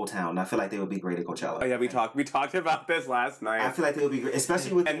 I love Old Town. And I feel like they would be great at Coachella. Oh yeah, we talked about this last night. I feel like they would be great,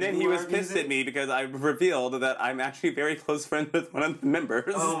 especially with. And then he was pissed at me because I revealed that I'm actually very close friends with one of the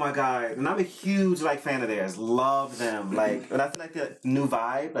members. Oh my god! And I'm a huge fan of theirs. Love them. And I feel like the new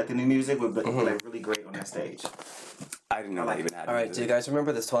vibe, like the new music, would be really great on that stage. I didn't know that even had. All right, do you guys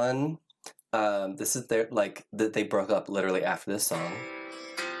remember this one? This is their they broke up literally after this song.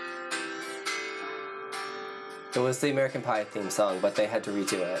 It was the American Pie theme song, but they had to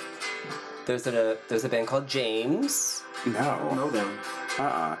redo it. There's a band called James. I don't No. know them.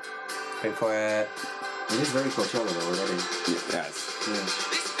 Wait for it. It is very Coachella though already. Yes.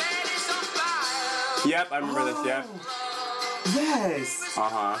 Yeah. Yep, I remember this. Yep. Yes.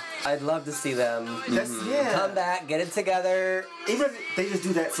 I'd love to see them That's yeah. come back, get it together. Even if they just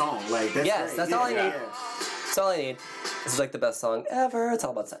do that song, like that's Yes, great. that's all I need. That's all I need. This is like the best song ever. It's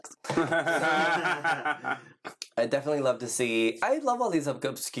all about sex. I definitely love to see. I love all these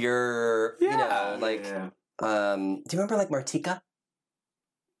obscure, you know, like. Yeah. Do you remember like Martika?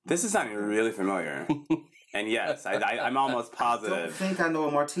 This is sounding really familiar. And yes, I'm almost I don't positive. think I know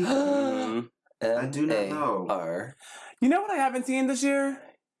a Martika. I do not know. M-A-R. You know what I haven't seen this year?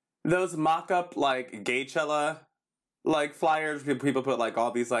 Those mock-up like Gaychella like flyers. People put like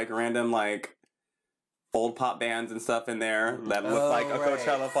all these like random like old pop bands and stuff in there that look like a right.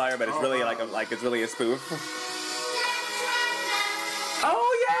 Coachella flyer, but it's really like it's really a spoof.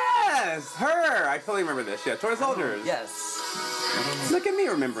 Oh yes, her! I totally remember this. Yeah, Toy Soldiers. Yes. Look at me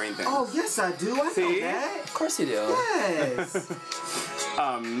remembering things. Oh yes, I do. I See? know that. Of course you do. Yes.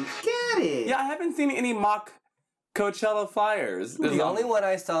 Get it. Yeah, I haven't seen any mock Coachella flyers. The only one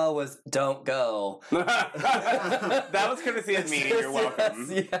I saw was "Don't Go." That was courtesy of me. You're welcome.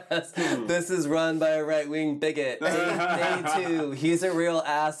 Yes. This is run by a right-wing bigot. Day 2. He's a real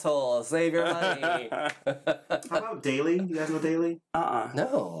asshole. Save your money. How about Daily? You guys know Daily?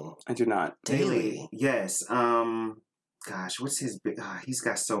 No. I do not. Daily. Yes. Gosh, what's his big? He's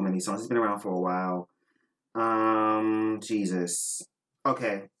got so many songs. He's been around for a while. Jesus.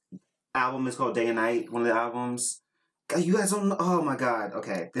 Okay. Album is called Day and Night. One of the albums. God, you guys don't know. Oh my God.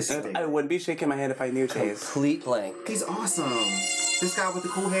 Okay, this is big. I wouldn't be shaking my head if I knew Chase. Complete blank. He's awesome. This guy with the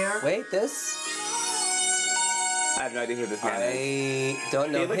cool hair. Wait, this? I have no idea who this man is. I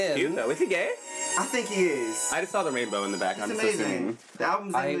don't know He looks him. cute though. Is he gay? I think he is. I just saw the rainbow in the back. It's I'm just amazing. assuming. The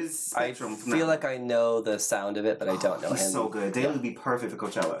album's I name is Spectrum. feel like I know the sound of it, but I don't know him. He's so good. Daily would be perfect for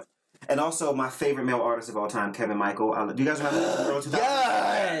Coachella. And also, my favorite male artist of all time, Kevin Michael. Do you guys remember early 2000s?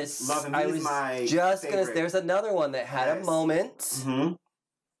 Yes! Love him. I He's was my just favorite. gonna. There's another one that had a Yes. moment. hmm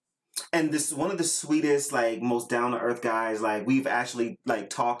And this one of the sweetest, like most down to earth guys. Like we've actually like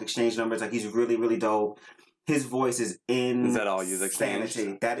talked, exchanged numbers. Like he's really, really dope. His voice is in. Is that all you've exchanged?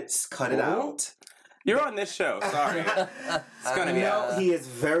 Sanity. That is cut it out. You're on this show. Sorry. It's gonna be No, he is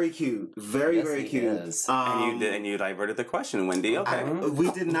very cute. Very, Yes, very he cute. is. and you diverted the question, Wendy. Okay. We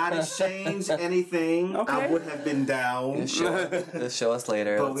did not exchange anything. Okay. I would have been down. Just show us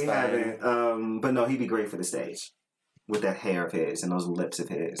later. But That's we fine. haven't. But no, he'd be great for the stage. With that hair of his and those lips of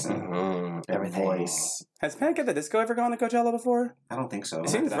his and that Everything. voice. Has Panic at the Disco ever gone to Coachella before? I don't think so. It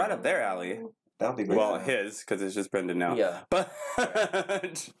seems right up there, alley. That would be great. Well, his, because it's just Brendan now. Yeah. But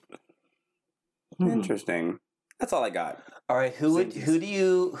interesting. That's all I got. All right, who do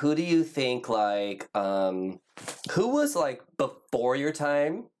you think like who was like before your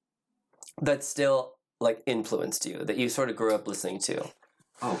time that still like influenced you that you sort of grew up listening to?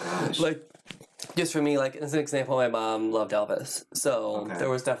 Oh gosh. Like just for me, like as an example, my mom loved Elvis, so Okay. there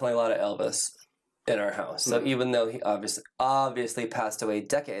was definitely a lot of Elvis in our house. So even though he obviously passed away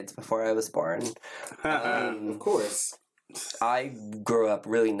decades before I was born, Of course. I grew up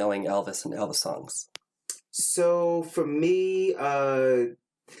really knowing Elvis and Elvis songs. So for me,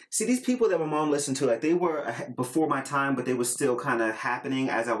 see these people that my mom listened to, like they were before my time, but they were still kind of happening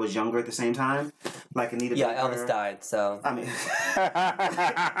as I was younger at the same time. Like Anita Yeah, Baker. Elvis died, so I mean,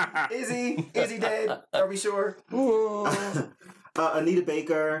 is he dead? Are we sure? Anita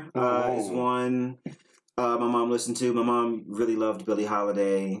Baker is one. My mom listened to. My mom really loved Billie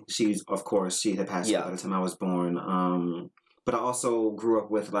Holiday. She had passed away by the time I was born. But I also grew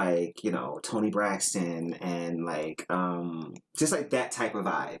up with like Toni Braxton and like just like that type of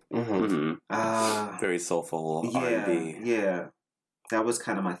vibe. Very soulful Yeah, R&B. yeah, that was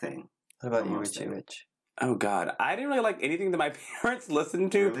kind of my thing. what about you, Almost Richie there. Rich? Oh God, I didn't really like anything that my parents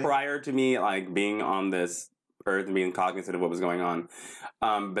listened to Really? prior to me like being on this earth and being cognizant of what was going on.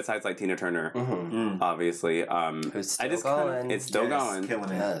 Besides like Tina Turner, obviously. Who's still I just going. it's still Yes, going. killing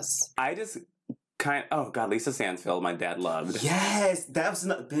it. Yes. I just oh God, Lisa Stansfield, my dad loved. Yes, that was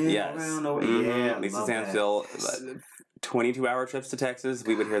been Yes. around over. Mhm. Yeah, Lisa love that. Stansfield. 22-hour trips to Texas.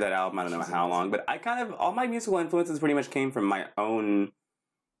 We would hear that album. I don't know how long, but I kind of all my musical influences pretty much came from my own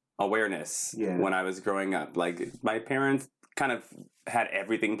awareness when I was growing up. Like my parents kind of had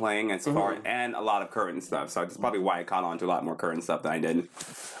everything playing as far and a lot of current stuff. So that's probably why I caught on to a lot more current stuff than I did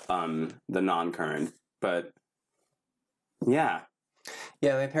the non-current. But yeah.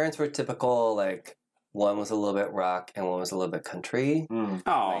 Yeah, my parents were typical like One was a little bit rock and one was a little bit country. Mm.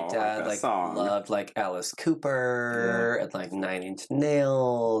 Oh, My dad that song. loved Alice Cooper and Nine Inch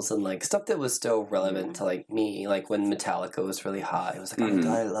Nails and stuff that was still relevant to me. Like when Metallica was really hot, it was like, oh my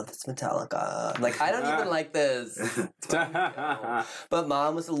god, I love this Metallica. I don't even like this. But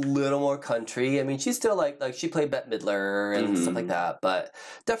mom was a little more country. I mean, she still she played Bette Midler and stuff like that, but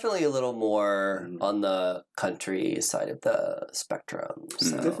definitely a little more on the country side of the spectrum.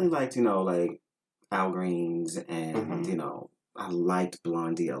 So. Definitely liked, Al Green's and, I liked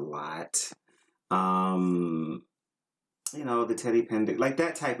Blondie a lot. The Teddy Pendergrass,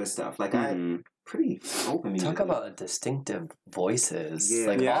 that type of stuff. I pretty open. Talk about distinctive voices.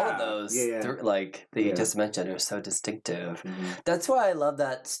 Yeah. All of those, that you just mentioned, are so distinctive. That's why I love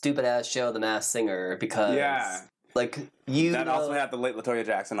that stupid ass show, The Masked Singer, because that also had the late LaToya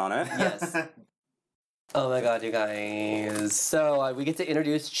Jackson on it. Yes. Oh my god, you guys. So we get to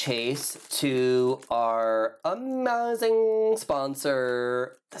introduce Chase to our amazing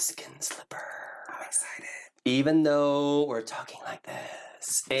sponsor, The Skin Slipper. I'm excited. Even though we're talking like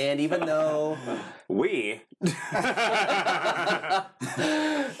this, and even though...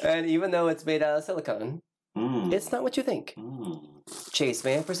 and even though it's made out of silicone, it's not what you think. Chase,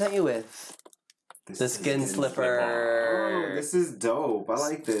 may I present you with... The Skin Slipper. Oh, this is dope. I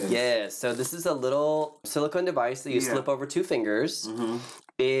like this. Yeah, so this is a little silicone device that you slip over 2 fingers.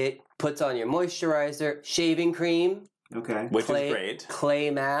 It puts on your moisturizer, shaving cream. Okay. Which is great. Clay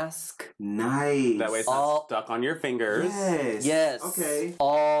mask. Nice. That way it's not stuck on your fingers. Yes. Okay.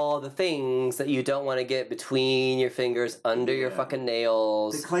 All the things that you don't want to get between your fingers, under your fucking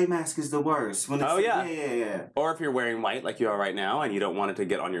nails. The clay mask is the worst. When it's, yeah. Or if you're wearing white like you are right now and you don't want it to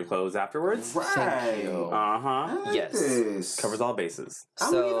get on your clothes afterwards. Right. Thank you. Uh-huh. Yes. This. Covers all bases.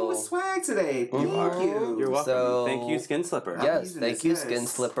 I'm leaving with swag today. Thank you. You're welcome. So, thank you, Skin Slipper. Yes, thank you, Skin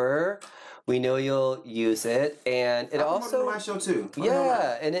Slipper. We know you'll use it, and it also my show too.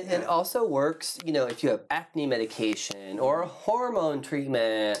 It also works. If you have acne medication or a hormone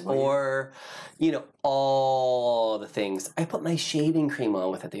treatment or all the things. I put my shaving cream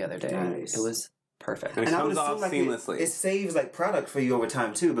on with it the other day. Nice. It was perfect. And it comes off seamlessly. It saves product for you over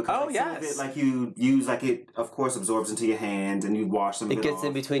time too, because some of it you use it of course absorbs into your hand and you wash some of it gets off.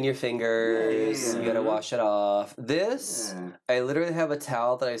 In between your fingers. You gotta wash it off. This I literally have a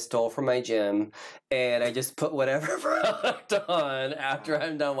towel that I stole from my gym, and I just put whatever product on after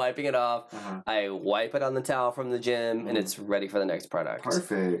I'm done wiping it off. I wipe it on the towel from the gym, and it's ready for the next product.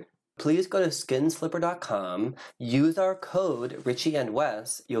 Perfect. Please go to skinslipper.com, use our code Richie and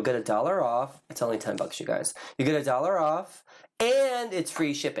Wes. You'll get $1 off. It's only $10, you guys. You get $1 off, and it's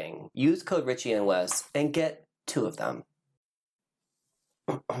free shipping. Use code Richie and Wes and get 2 of them.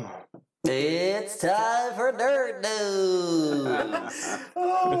 It's time for Nerd News!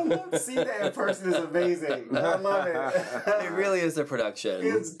 Oh, see that in person is amazing. I love it. It really is a production.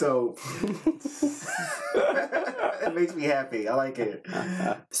 It's dope. It makes me happy. I like it.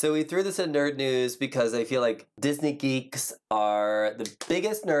 So we threw this in Nerd News because I feel like Disney geeks are the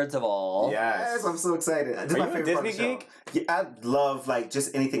biggest nerds of all. Yes, I'm so excited. This is my favorite Disney geek? Yeah, I love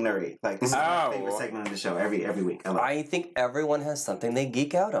just anything nerdy. This is my favorite segment of the show every week. I think everyone has something they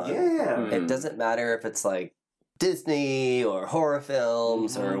geek out on. Yeah. It doesn't matter if it's Disney or horror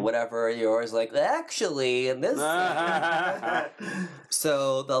films or whatever. You're always actually, in this.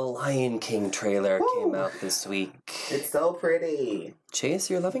 So the Lion King trailer came out this week. It's so pretty. Chase,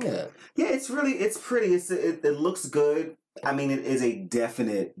 you're loving it. Yeah, it's pretty. It looks good. I mean, it is a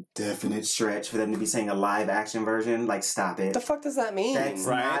definite stretch for them to be saying a live action version. Stop it. What the fuck does that mean? That's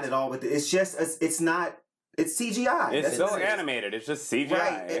not at all. But it's just, it's not. It's CGI. It's so animated. It's just CGI.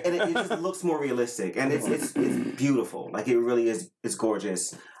 Right, and it just looks more realistic, and it's beautiful. It really is. It's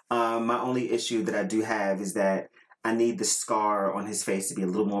gorgeous. My only issue that I do have is that I need the scar on his face to be a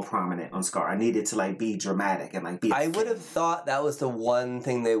little more prominent on Scar. I need it to be dramatic and be. I would have thought that was the one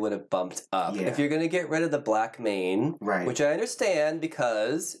thing they would have bumped up. Yeah. If you're going to get rid of the black mane, right? Which I understand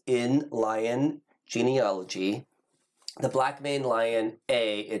because in lion genealogy, the black maned lion,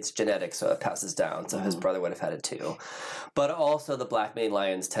 it's genetic, so it passes down. So his brother would have had it too. But also the black maned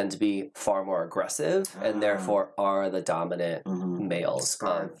lions tend to be far more aggressive and therefore are the dominant males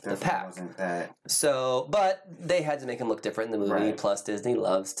of the pack. Wasn't that. So, but they had to make him look different in the movie. Right. Plus Disney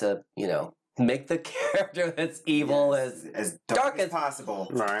loves to, make the character that's evil as dark as possible.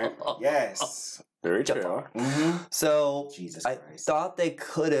 Right. Yes. Very true. So Jesus I Christ. thought they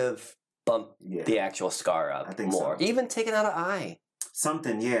could have bumped the actual Scar up more. So. Even taken out an eye.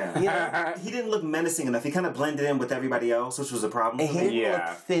 Something, yeah. He didn't look menacing enough. He kind of blended in with everybody else, which was a problem. And he didn't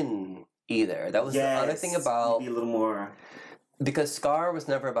look thin either. That was the other thing about... Maybe a little more... because Scar was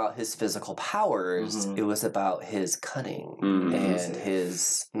never about his physical powers. It was about his cunning and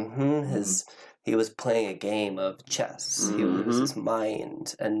his he was playing a game of chess. It was his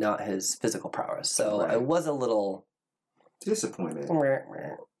mind and not his physical powers. So I was a little disappointed.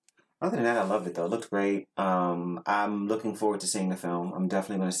 Other than that, I loved it though. It looked great. I'm looking forward to seeing the film. I'm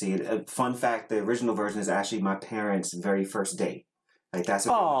definitely going to see it. Fun fact: the original version is actually my parents' very first date. Like that's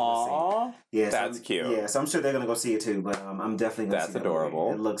what Aww. Yeah, that's cute. Yeah, so I'm sure they're gonna go see it too. But I'm definitely gonna. That's see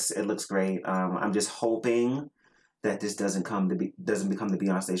adorable. It looks great. I'm just hoping that this doesn't become the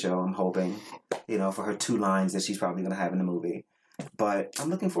Beyonce show. I'm hoping, for her 2 lines that she's probably gonna have in the movie. But I'm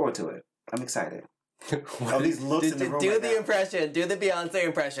looking forward to it. I'm excited. All these looks in the room. Do right the now. impression. Do the Beyonce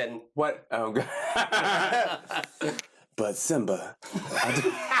impression. What? Oh, God. But Simba,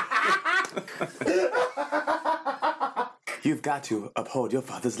 you've got to uphold your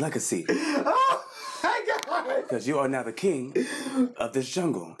father's legacy. Oh my God! Because you are now the king of this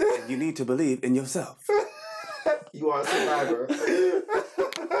jungle, and you need to believe in yourself. You are a survivor.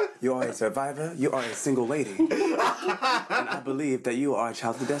 You are a survivor. You are a single lady. And I believe that you are a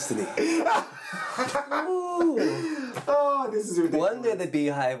child of destiny. Oh, this is ridiculous. One day the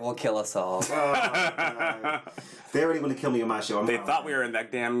beehive will kill us all. Oh, they already want to kill me on my show. They thought we were in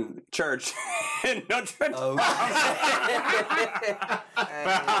that damn church in Notre Dame.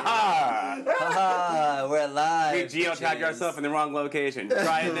 We're alive. We geotagged ourselves in the wrong location.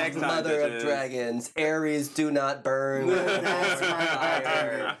 Try it next time. Mother bitches. of dragons. Aries do not burn. That's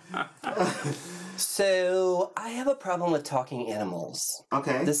Fire. So, I have a problem with talking animals.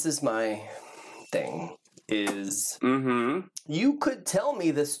 Okay. This is my thing. Mm-hmm. You could tell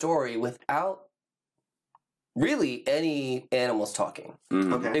me the story without really any animals talking.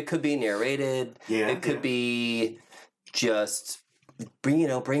 Mm-hmm. Okay. It could be narrated. Yeah. It could be just bring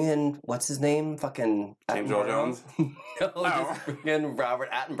in what's his name? Fucking James Earl Jones? No, just bring in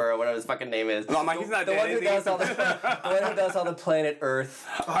Robert Attenborough, whatever his fucking name is. No, he's not the dead, one who is he? does all the one who does all the Planet Earth.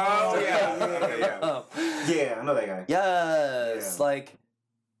 Oh, yeah. Oh. Yeah, I know that guy. Yes, Yeah. like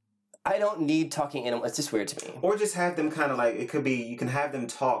I don't need talking animals. It's just weird to me. Or just have them kind of like, it could be, you can have them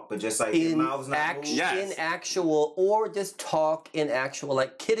talk, but just like their mouths not moving. Yes. In actual, or just talk in actual,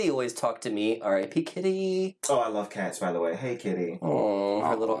 like Kitty always talked to me. R.I.P. Kitty. Oh, I love cats, by the way. Hey, kitty. Oh,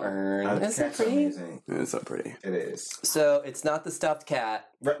 her little urn. Isn't it Cats are pretty? amazing. It's so pretty. It is. So it's not the stuffed cat.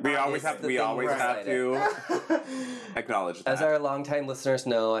 We always It's have the we thing always we're have to Oh, acknowledge that. As our longtime listeners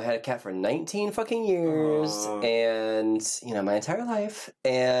know, I had a cat for 19 fucking years, Aw. and my entire life.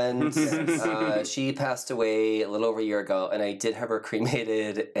 And she passed away a little over a year ago, and I did have her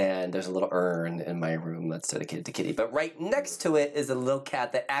cremated. And there's a little urn in my room that's dedicated to Kitty. But right next to it is a little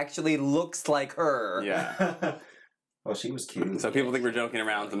cat that actually looks like her. Yeah. Oh, she was cute. So people think we're joking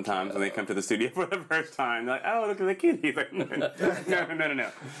around sometimes when they come to the studio for the first time. They're like, oh, look at the kitty. Like, no.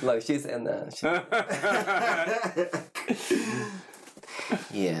 Look, she's in the.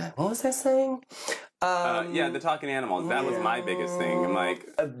 Yeah. What was I saying? Yeah, the talking animals. That was my biggest thing. I'm like,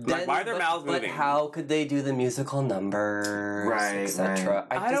 why are their mouths moving? But how could they do the musical numbers, Right, etc.?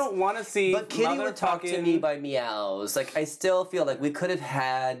 right. I don't want to see. But Kitty mother would talk to talking- me by meows. Like I still feel like we could have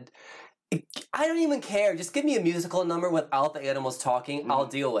had. I don't even care. Just give me a musical number without the animals talking. I'll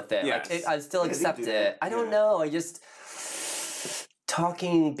deal with it. Yes. Like, I still Yeah, they accept do it. that. I don't Yeah. know. I just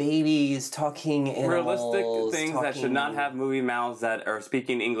talking babies, talking animals, Realistic things that should not talking- have movie mouths that are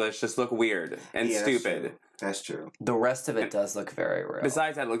speaking English just look weird and Yeah, that's stupid. true. That's true. The rest of it does look very real.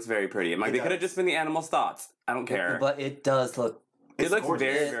 Besides that, it looks very pretty. I'm like, It they could have does. just been the animals' thoughts. I don't care. But it does look. It It's looks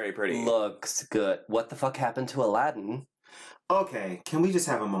gorgeous. very, it very pretty. Looks good. What the fuck happened to Aladdin? Okay, can we just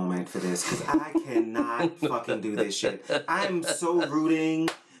have a moment for this? Because I cannot fucking do this shit. I am so rooting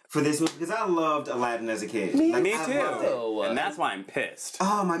for this movie because I loved Aladdin as a kid. Me Me I too. loved it. Oh, And that's why I'm pissed.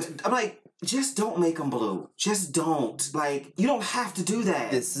 Oh my! I'm like, just don't make them blue. Just don't. Like, you don't have to do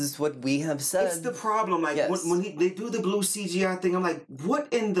that. This is what we have said. It's the problem. Like Yes. when they do the blue CGI thing, I'm like, what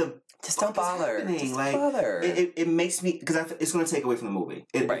in the Just don't fuck is bother. happening? Just Like, don't bother. It makes me because it's going to take away from the movie.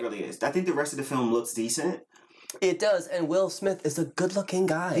 It Right. really is. I think the rest of the film looks decent. It does, and Will Smith is a good-looking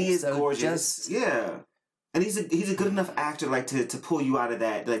guy. He is so gorgeous. Just Yeah. And he's a good enough actor like to pull you out of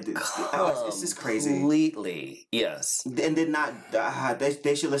that like it's just crazy. Completely, yes. And then not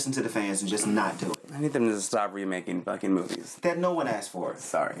they should listen to the fans and just not do it. I need them to stop remaking fucking movies. That no one asked for.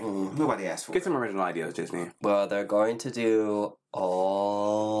 Sorry. Nobody asked for. Get it. some original ideas, Disney. Well, they're going to do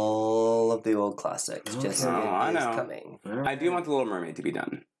all of the old classics. Just Okay. it Oh, I is know. coming. I do want the Little Mermaid to be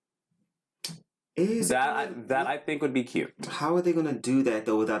done. Is That I think would be cute. How are they gonna do that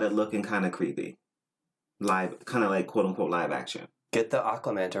though without it looking kind of creepy? Live, kind of like quote unquote live action. Get the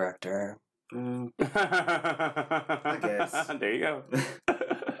Aquaman director. I guess. There you go.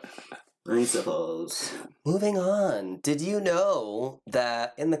 I suppose. Moving on. Did you know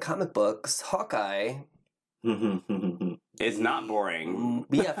that in the comic books, Hawkeye... It's not boring.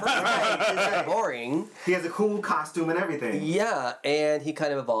 Yeah, first it's not boring. He has a cool costume and everything. Yeah, and he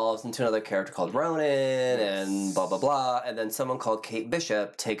kind of evolves into another character called Ronan and blah, blah, blah. And then someone called Kate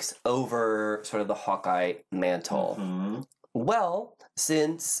Bishop takes over sort of the Hawkeye mantle. Mm-hmm. Well,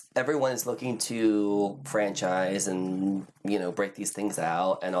 since everyone is looking to franchise and, break these things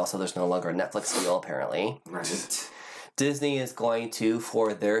out, and also there's no longer a Netflix deal, apparently. Right. Disney is going to,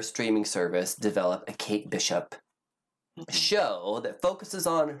 for their streaming service, develop a Kate Bishop show that focuses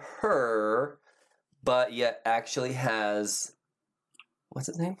on her, but yet actually has... What's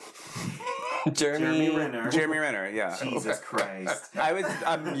his name? Jeremy Renner. Jeremy Renner, yeah. Jesus Christ.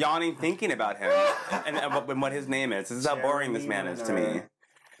 I'm yawning thinking about him and what his name is. This is how boring this man is to me.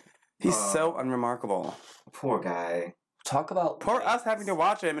 He's so unremarkable. Poor guy. Talk about... Poor us having to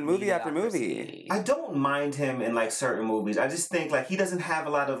watch him in movie after movie. I don't mind him in certain movies. I just think he doesn't have a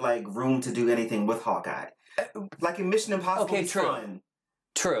lot of room to do anything with Hawkeye. Like in Mission Impossible, Okay, he's true. fun.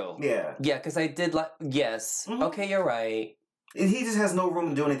 True. Yeah. Yeah, because I did like... Yes. Mhm. Okay, you're right. He just has no room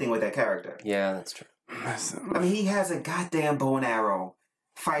to do anything with that character. Yeah, that's true. I mean, he has a goddamn bow and arrow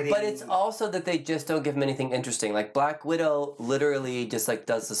fighting. But it's also that they just don't give him anything interesting. Like Black Widow literally just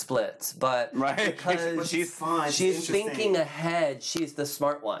does the splits, but Right. because But she's fun. she's thinking ahead, she's the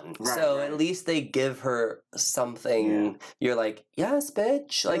smart one. Right, so right. at least they give her something. You're like, yes,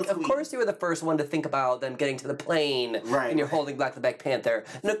 bitch. Like, of Sweet. course you were the first one to think about them getting to the plane, Right. and you're holding back the Black Panther,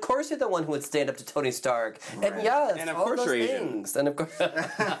 and of course you're the one who would stand up to Tony Stark. Right. And yes, And of all course those you're Asian. things. And of course,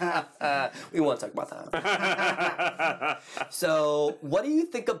 we won't talk about that. So, what do you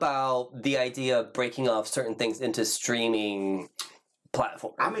think about the idea of breaking off certain things into streaming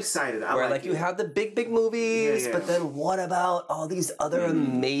platforms? I'm excited. I Where like you it. have the big movies, Yeah, but yeah. then what about all these other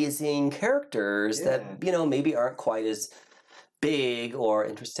amazing characters that maybe aren't quite as big or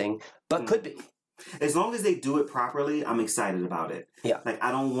interesting, but could be? As long as they do it properly, I'm excited about it. Yeah.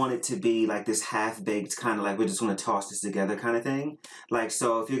 I don't want it to be this half-baked kind of we're just going to toss this together kind of thing.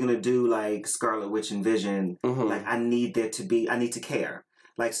 So if you're going to do Scarlet Witch and Vision, Mhm. I need to care.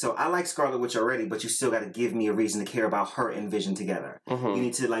 So I like Scarlet Witch already, but you still got to give me a reason to care about her and Vision together. Mhm. You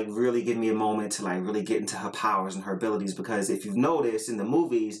need to really give me a moment to really get into her powers and her abilities, because if you've noticed in the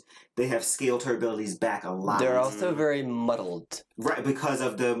movies, they have scaled her abilities back a lot. They're also very muddled. Right, because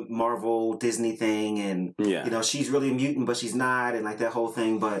of the Marvel Disney thing, and she's really a mutant, but she's not, and that whole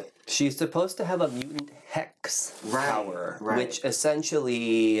thing. But She's supposed to have a mutant hex Right, power, right. which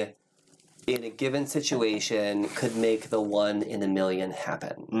essentially, in a given situation, could make the 1 in a million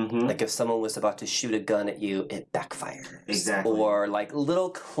happen. Mhm. Like if someone was about to shoot a gun at you, it backfires. Exactly. Or little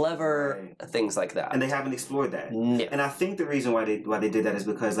clever things like that. and they haven't explored that. No. And I think the reason why they did that is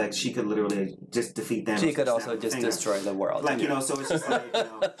because she could literally just defeat them. She could also just destroy the world. So it's just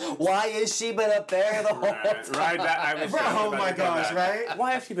Why has she been up there the whole time? Right, I was thinking oh about my it, gosh, that. right?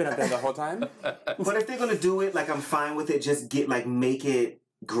 Why has she been up there the whole time? But if they're gonna do it, I'm fine with it. Just make it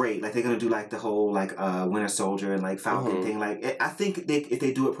great. They're gonna do the whole Winter Soldier and Falcon thing. I think if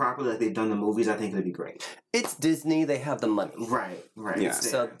they do it properly, like they've done the movies, I think it'll be great. It's Disney, they have the money. Right. Yeah. It's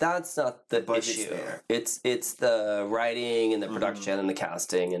So there. that's not the Budget's issue. there. It's the writing and the production and the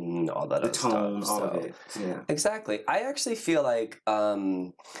casting and all that the other tone, stuff. all So- of it. Yeah. Exactly. I actually feel like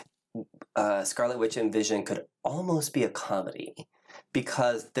Scarlet Witch and Vision could almost be a comedy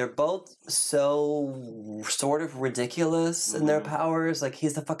because they're both so sort of ridiculous in their powers.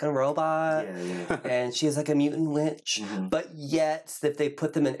 He's a fucking robot Yeah. and she's a mutant witch. Mhm. But yet, if they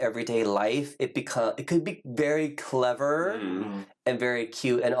put them in everyday life, it could be very clever Mhm. and very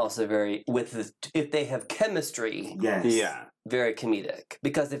cute, and also very if they have chemistry, Yes. Yeah. very comedic.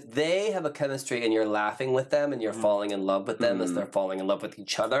 Because if they have a chemistry and you're laughing with them and you're falling in love with them as they're falling in love with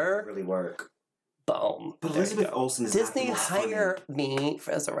each other, Really work. boom. But There you Elizabeth go. Olsen is Disney, not the most funny. hire me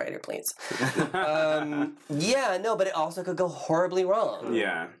as a writer, please. Yeah, no, but it also could go horribly wrong.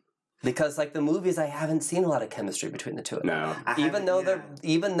 Yeah. Because the movies, I haven't seen a lot of chemistry between the two of them. No.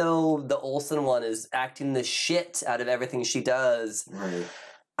 Even though the Olsen one is acting the shit out of everything she does, Right.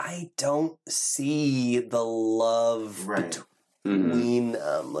 I don't see the love Right. between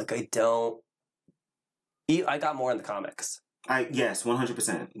them. I don't. I got more in the comics. Yes,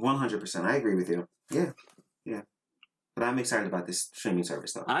 100%. 100%. I agree with you. Yeah. But I'm excited about this streaming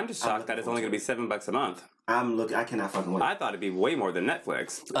service, though. I'm just shocked that it's only going to be $7 a month. I cannot fucking wait. I thought it'd be way more than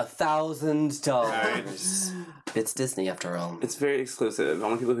Netflix. $1,000. It's Disney after all. It's very exclusive.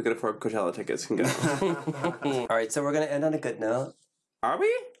 Only people who can afford Coachella tickets can go. All right, so we're gonna end on a good note. Are we?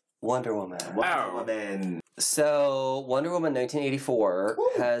 Wonder Woman. Wonder Woman. So, Wonder Woman 1984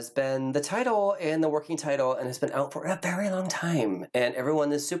 has been the title and the working title and has been out for a very long time. And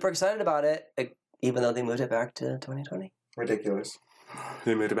everyone is super excited about it, even though they moved it back to 2020. Ridiculous.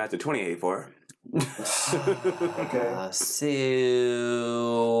 They moved it back to 2084. Okay. So,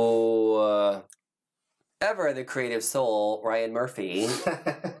 ever the creative soul, Ryan Murphy,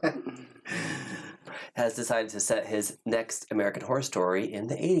 has decided to set his next American Horror Story in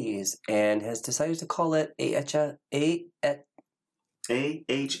the 80s and has decided to call it AHS.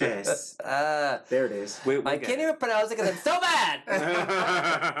 There it is. I can't even pronounce it because it's so bad!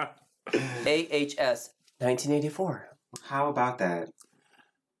 AHS 1984. How about that?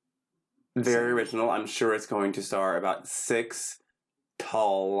 Very original. I'm sure it's going to star about 6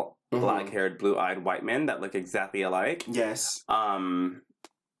 tall, black-haired, blue-eyed white men that look exactly alike. Yes. I'd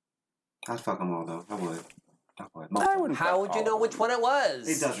fuck them all, though. I would. How would you know which one it was?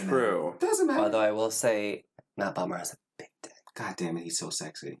 It doesn't True. matter. Doesn't matter. Although I will say, Matt Bomber has a big dick. God damn it, he's so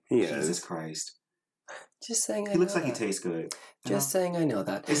sexy. He Jesus is. Christ. Just saying I He looks know like he that. tastes good. Just saying I know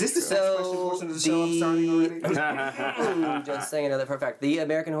that. Is this the sex question portion of the show I'm starting already? Just saying another for a fact. The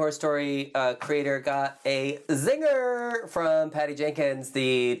American Horror Story creator got a zinger from Patty Jenkins,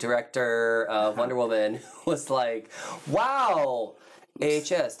 the director of Wonder Woman, who was like, wow,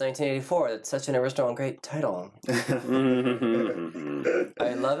 AHS 1984, that's such an original and great title.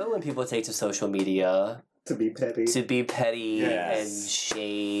 I love it when people take to social media To be petty. Yes. and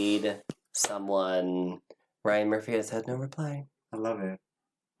shade someone. Ryan Murphy has had no reply. I love it.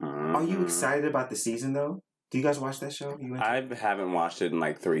 Are you excited about the season, though? Do you guys watch that show? I haven't watched it in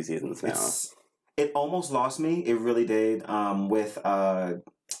like 3 seasons now. It almost lost me. It really did. With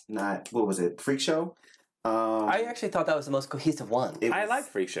what was it? Freak Show. I actually thought that was the most cohesive one. I like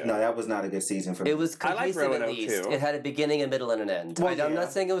Freak Show. No, that was not a good season for me. It was I like cohesive at Roanoke, least. too. It had a beginning, a middle, and an end. Well, I'm yeah.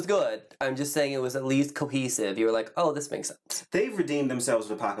 not saying it was good. I'm just saying it was at least cohesive. You were like, oh, this makes sense. They've redeemed themselves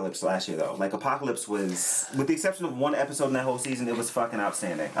with Apocalypse last year, though. Like, Apocalypse was, with the exception of one episode in that whole season, it was fucking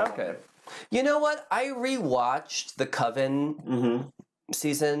outstanding. Okay. You know what? I rewatched the Coven Mm-hmm.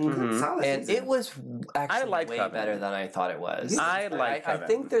 season, Solid and season. it was actually like way Coven. better than I thought it was. I like I Coven.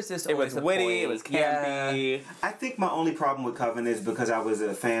 think there's just It was always a witty, point. it was Yeah. campy. I think my only problem with Coven is because I was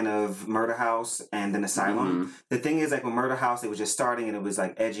a fan of Murder House and then Asylum. The thing is, like, with Murder House, it was just starting and it was,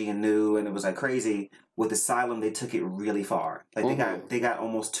 like, edgy and new and it was, like, crazy. With Asylum, they took it really far. Like, they got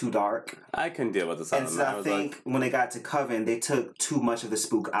almost too dark. I couldn't deal with the And so I think when they got to Coven, they took too much of the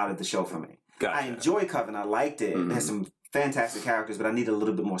spook out of the show for me. Gotcha. I enjoy Coven. I liked it. It has some fantastic characters, but I needed a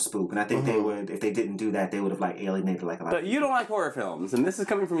little bit more spook. And I think they would, if they didn't do that, they would have, like, alienated, like, a lot But of you don't like horror films, and this is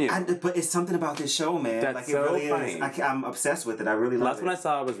coming from you. But it's something about this show, man. That's like, it so really funny. is. I'm obsessed with it. I really love Last it. one I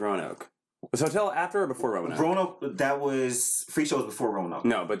saw was Roanoke. Was Hotel after or before Roanoke? Roanoke, that was Free Shows before Roanoke.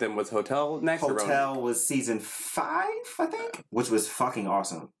 No, but then was Hotel next or Roanoke? Hotel was season 5, I think, which was fucking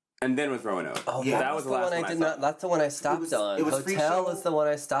awesome. And then was Roanoke. Oh, Yeah. that was the one I did not. That's the one I stopped was- on. it was Freak Hotel Show- is the one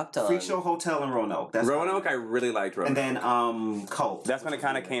I stopped on. Free Show, Hotel, and Roanoke. That's Roanoke, I really liked Roanoke. And then Cult. That's when it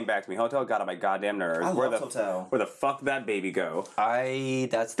kind of came back to me. Hotel got on my goddamn nerves. I where love the Hotel. Where the fuck did that baby go?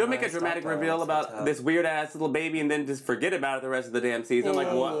 That's the Don't one make I a dramatic stopped on, reveal was about Hotel. this weird ass little baby and then just forget about it the rest of the damn season. I'm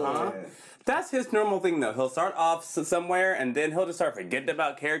like, what? Huh? Yeah. That's his normal thing, though. He'll start off somewhere and then he'll just start forgetting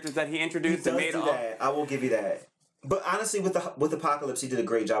about characters that he He introduced does and made do all. that. I will give you that. But honestly, with Apocalypse, he did a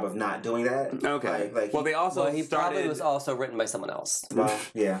great job of not doing that. Okay. Like Well, they also Well, he started. probably was also written by someone else. well,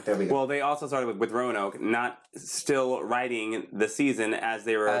 yeah, there we go. Well, they also started with Roanoke, not still writing the season as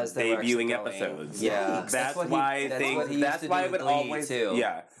they were As they were actually debuting going. episodes. Yeah. That's what he- why that's things. what he used That's to why do it would with Glee, always. too.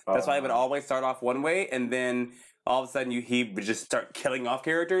 Yeah. That's why it would always start off one way, and then all of a sudden he would just start killing off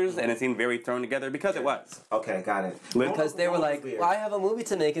characters, and it seemed very thrown together because it was. Okay, got it. Because they were Roanoke like, was weird. well, I have a movie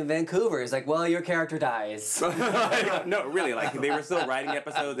to make in Vancouver. It's like, well, your character dies. No, really, like they were still writing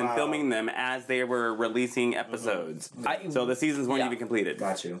episodes and Wow. filming them as they were releasing episodes. So the seasons weren't Yeah. even completed.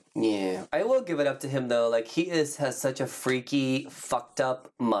 Got you. Yeah, I will give it up to him though. Like has such a freaky, fucked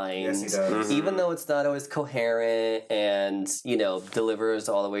up mind. Yes, he does. Even though it's not always coherent and delivers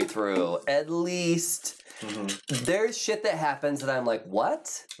all the way through. At least there's shit that happens that I'm like,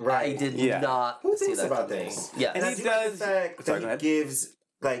 what? Right. I did Yeah. not Who see thinks that about coming. this? Yes. And I He do like does- the fact Sorry, that go he ahead. gives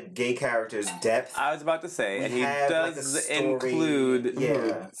like gay characters depth. I was about to say, We and he have, like, a does story. include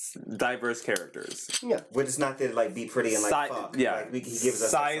Yeah. diverse characters. We're just not there to like be pretty and like Si- fuck. yeah, Like, he gives us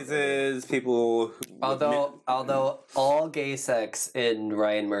sizes, people. Although all gay sex in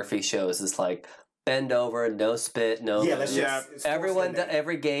Ryan Murphy shows is like bend over, no spit, no. Yeah, let's Yeah. just it's Everyone, forced in there.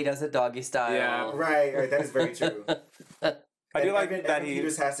 every gay does it doggy style. Yeah. Right, that is very true. I do like Evan that he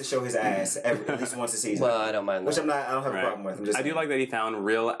Peters has to show his ass at least once a season. Well, I don't mind Which that. I don't have a Right. problem with. I'm just I do saying. like that he found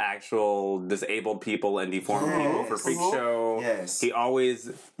real, actual disabled people and deformed people for Freak Mhm. Show. Yes. He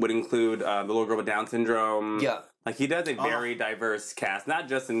always would include the little girl with Down syndrome. Yeah. Like he does a very diverse cast, not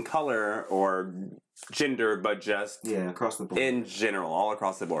just in color or gender, but just across the board. in general, all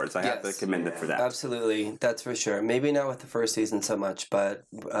across the board. So I have to Yes. commend it for that. Absolutely, that's for sure. Maybe not with the first season so much, but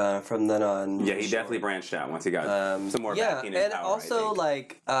from then on, Yeah, he definitely branched out once he got some more yeah, backing and power, also I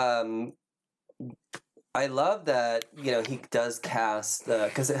think. I love that he does cast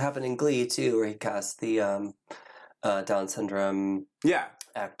because it happened in Glee too, where he cast the Down syndrome Yeah.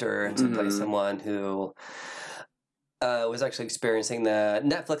 actor to play someone who was actually experiencing that.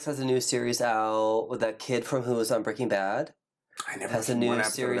 Netflix has a new series out with that kid from who was on Breaking Bad. I never Has a watched one new episode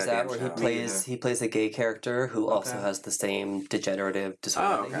of series that out damn where show. he plays a gay character who also Okay. has the same degenerative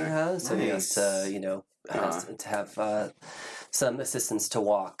disorder that he okay. has. So he has to, has to have some assistance to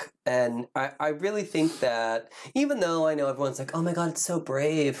walk. And I really think that even though I know everyone's like, oh my god, it's so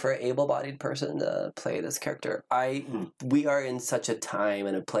brave for an able-bodied person to play this character, we are in such a time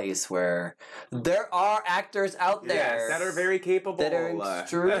and a place where there are actors out there Yes, that are very capable. that are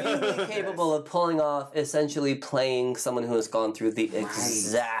extremely capable of pulling off essentially playing someone who has gone through the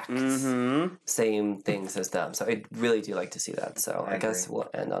exact same things as them. So I really do like to see that. So I guess we'll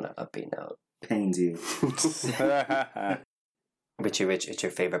end on an upbeat note. Pains you. Richie Rich, it's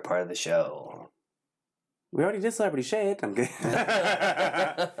your favorite part of the show. We already did Celebrity Shade. I'm kidding.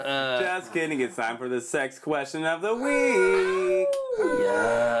 Just kidding. It's time for the sex question of the week.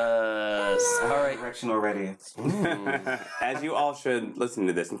 Yes. All right. Direction already. As you all should listen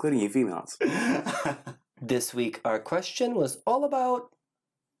to this, including you females. This week, our question was all about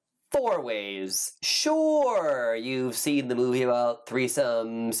four ways. Sure, you've seen the movie about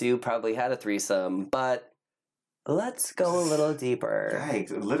threesomes. You probably had a threesome, but let's go a little deeper.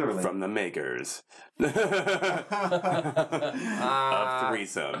 Yikes, literally. From the makers of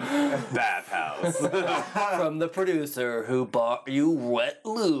Threesome Bathhouse. From the producer who bought you wet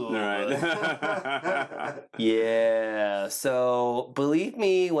lube. Right. Yeah, so believe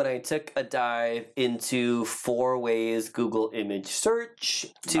me when I took a dive into 4 ways Google image search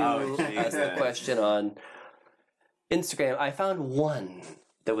to ask the question on Instagram, I found one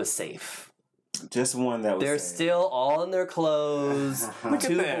that was safe. Just one that was They're safe. still all in their clothes. Look at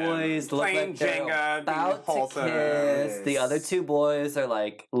 2 them. boys look Playing like they're Jenga, being about to wholesome. kiss. The other 2 boys are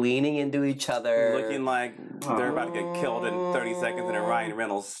like leaning into each other. Looking like they're about to get killed in 30 seconds in a Ryan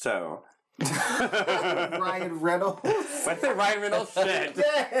Reynolds show. Ryan Reynolds. I said Ryan Reynolds shit.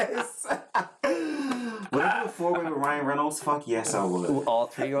 Yes. Would I do a 4-way with Ryan Reynolds? Fuck yes, I would. All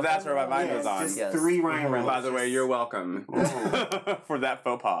 3 of That's them. where my mind Yes, was on. just Yes. 3 Ryan Reynolds. By the way, you're welcome for that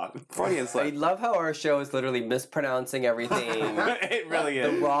faux pas. Freudian I slip. love how our show is literally mispronouncing everything. It really The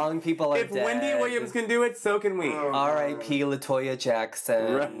is. wrong people are If dead. Wendy Williams can do it, so can we. R.I.P. Latoya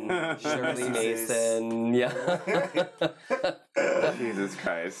Jackson, Shirley Mason. Yeah. Jesus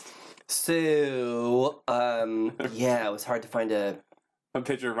Christ. So, yeah, it was hard to find a A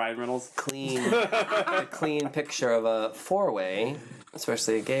picture of Ryan Reynolds. clean picture of a 4-way,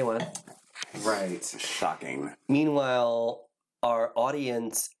 especially a gay one. Right. Shocking. Meanwhile, our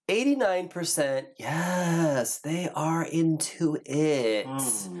audience, 89%, yes, they are into it.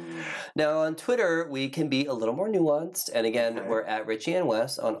 Now, on Twitter, we can be a little more nuanced. And again, we're at Richie and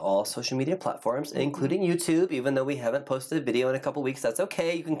Wes on all social media platforms, including YouTube. Even though we haven't posted a video in a couple weeks, that's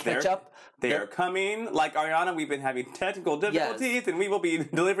okay. You can catch up. They are coming. Like Ariana, we've been having technical difficulties, and we will be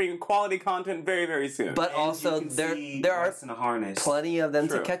delivering quality content very, very soon. But also, there are in a harness. plenty of them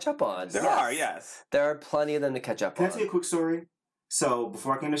True. to catch up on. there are, yes. There are plenty of them to catch up Can I on. tell you a quick story? So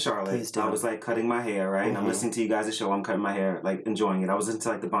before I came to Charlotte, Please do. I was like cutting my hair, right? And I'm listening to you guys' show. I'm cutting my hair, like enjoying it. I was into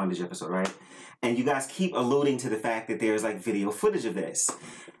like the bondage episode, right? And you guys keep alluding to the fact that there's like video footage of this.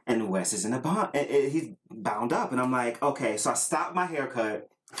 And Wes is in a bond. He's bound up. And I'm like, okay. So I stopped my haircut.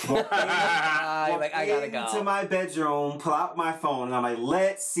 Like, I gotta go. Into my bedroom, pull out my phone, and I'm like,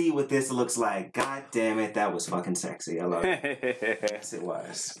 let's see what this looks like. God damn it, that was fucking sexy. I love it. Yes, it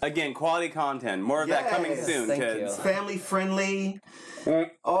was. Again, quality content. More of that coming Yes, soon, thank kids. you. Family friendly,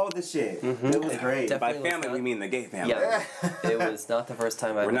 all the shit. It was great. Definitely By was family, not- we mean the gay family. Yeah, it was not the first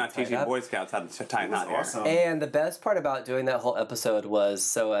time I've We're been not tied teaching up. Boy Scouts how to tie a It was knot here. awesome. And the best part about doing that whole episode was,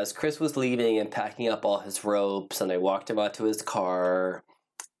 so as Chris was leaving and packing up all his ropes, and I walked him out to his car,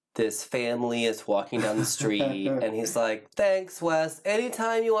 this family is walking down the street, and he's like, "Thanks, Wes.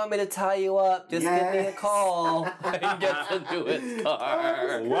 Anytime you want me to tie you up, just give me a call." And gets into his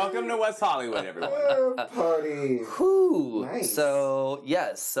car. Welcome to West Hollywood, everyone. Party. Whew. Nice. So,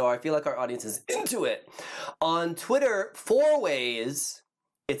 yes. So I feel like our audience is into it. On Twitter, 4 ways.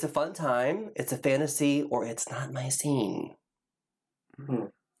 It's a fun time, it's a fantasy, or it's not my scene.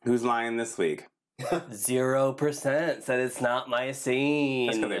 Who's lying this week? 0% said it's not my scene.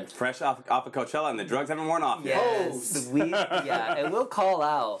 That's because they're fresh off of Coachella and the drugs haven't worn off yet. Yes, and we'll call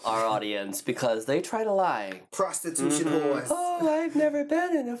out our audience because they try to lie. Prostitution whores. Oh, I've never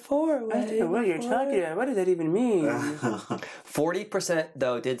been in a 4-way. What are you talking about? What does that even mean? 40%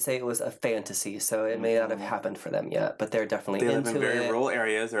 though did say it was a fantasy, so it may not have happened for them yet, but they're definitely They live into in very it. rural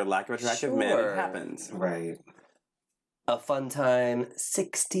areas or lack of attractive men. Sure. It happens. Right. A fun time,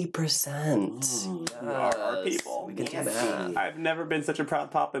 60%. Our people. We can do Nasty. that. I've never been such a proud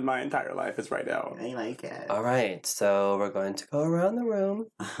pop in my entire life as right now. I like it. All right, so we're going to go around the room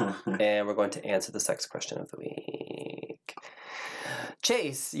and we're going to answer the sex question of the week.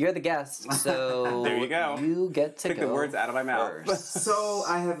 Chase, you're the guest, so There you go. You get to Pick go the words out of my mouth. first. So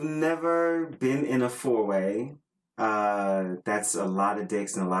I have never been in a 4-way. That's a lot of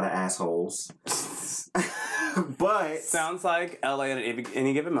dicks and a lot of assholes. But Sounds like LA at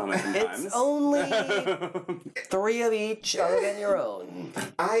any given moment sometimes. It's only 3 of each other than your own.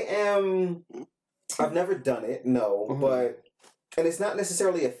 I've never done it, no, Mhm. but and it's not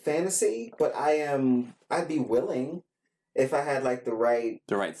necessarily a fantasy, but I'd be willing if I had like the right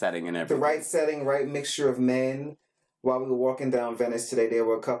setting and the everything. right setting, right mixture of men. While we were walking down Venice today, there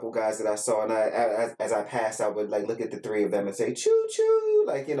were a couple guys that I saw, and as I passed, I would like look at the 3 of them and say, "Choo choo,"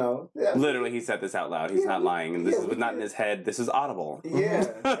 like Yeah. Literally, he said this out loud. He's Yeah, not lying. And this yeah, was not in his head. This is audible. Yeah,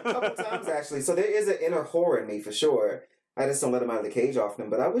 a couple times actually. So there is an inner whore in me for sure. I just don't let him out of the cage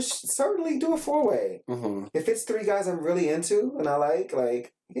often. But I would certainly do a 4-way. Mm-hmm. If it's 3 guys I'm really into and I like,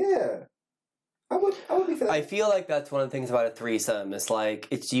 yeah, I would be for that. I feel like that's one of the things about a threesome. Is like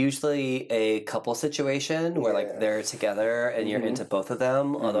it's usually a couple situation where Yeah. like they're together and you're Mhm. into both of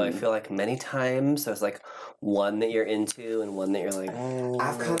them. Although I Mhm. feel like many times there's like one that you're into and one that you're like.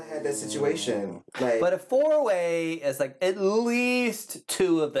 I've kind of had that situation. Like, But a 4-way is like at least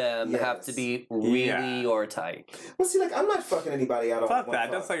 2 of them have Yes. to be really Yeah. or tight. well, see, like I'm not fucking anybody out on Fuck one that.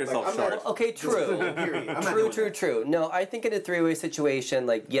 fuck. Don't sell yourself I'm not- short. Okay, true. Period. I'm not True, doing true, that. true. No, I think in a 3-way situation,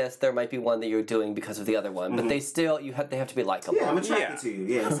 like yes, there might be one that you're doing because of the other one, but Mhm. they still they have to be likable. Yeah, I'm attracted Yeah. to you.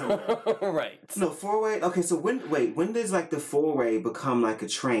 Yeah. in some way. Right. No 4-way. Okay, so when does like the 4-way become like a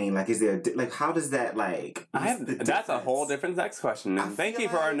train? Like, is there like how does that like? what's the That's a whole difference? different sex question. I And thank feel you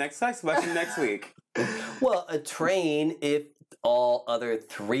for our like- next sex question next week. Well, a train, if all other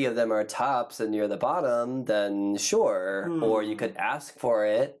 3 of them are tops and you're the bottom, then sure. Or you could ask for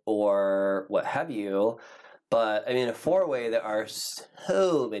it or what have you. But I mean, a 4-way, there are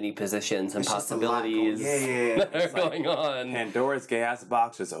so many positions and It's just a lot going- possibilities Yeah. that are It's like going on. Pandora's gay ass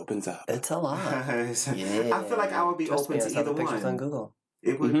box just opens up. It's a lot. I feel like I would be Trust open me, I to saw the either pictures on one. Google.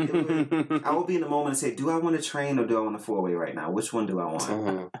 It would. I would be in the moment and say, "Do I want a train or do I want a 4-way right now? Which one do I want?"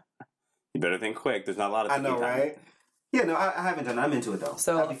 Mhm. You better think quick. There's not a lot of I know, thinking time. right? Yeah, no, I haven't done it. I'm into it though.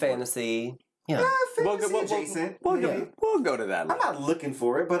 So I'd a be for it. fantasy. Yeah. Fantasy adjacent. maybe. We'll go to that. I'm not looking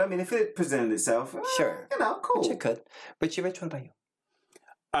for it, but I mean, if it presented itself, Sure. Cool. Which it could. Richie Rich, what about you?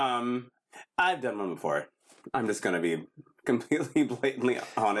 I've done one before. I'm just gonna be completely blatantly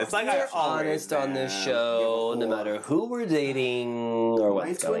honest. Like I We're always honest on this am. show, no Yeah. matter who we're dating or My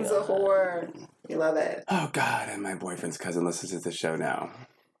what's going twin's a on. whore. You love that. Oh God! And my boyfriend's cousin listens to the show now,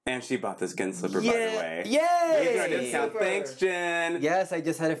 and she bought this skin slipper by the way. Yay! Give her a discount. Slipper. Thanks, Jen. Yes, I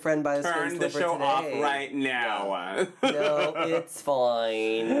just had a friend buy a skin Turn the slipper show off today. right now. No, it's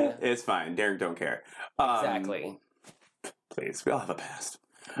fine. It's fine. Derek don't care. Exactly. Please, we all have a past.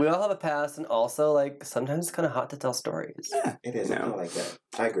 We all have a past, and also, like, sometimes it's kind of hot to tell stories. Yeah. It is. I No. kind of like that.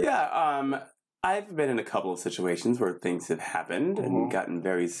 I agree. Yeah, I've been in a couple of situations where things have happened Mhm. and gotten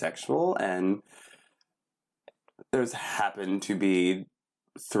very sexual, and there's happened to be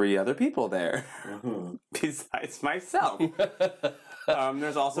 3 other people there Mhm. besides myself.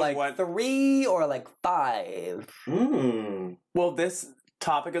 There's also like what? 3 or like 5? Mm. Well, this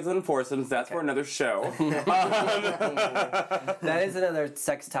topic is on foursomes. That's Okay. for another show. That is another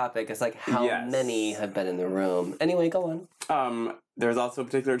sex topic. It's like how Yes. many have been in the room. Anyway, go on. There's also a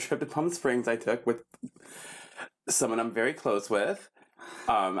particular trip to Palm Springs I took with someone I'm very close with.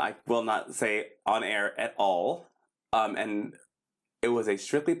 I will not say on air at all. And it was a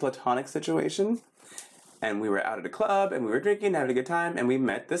strictly platonic situation. And we were out at a club and we were drinking, having a good time, and we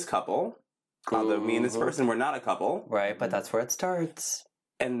met this couple. Although me and this Mhm. person were not a couple. Right, but that's where it starts.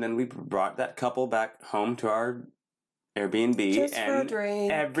 And then we brought that couple back home to our Airbnb. Just and for a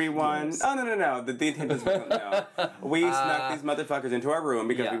drink. everyone... Yes. Oh, no. The details wasn't... No. We snuck these motherfuckers into our room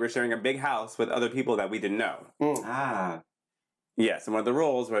because yeah. we were sharing a big house with other people that we didn't know. Ah, Yes, and one of the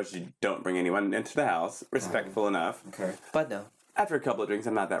rules was you don't bring anyone into the house. Respectful enough. okay. But no. After a couple of drinks,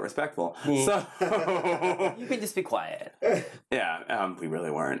 I'm not that respectful. So... You can just be quiet. Yeah, we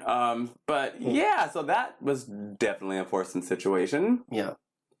really weren't. But yeah, so that was definitely a foursome situation. Yeah.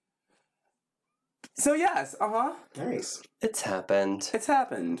 So yes, Nice. It's happened. it's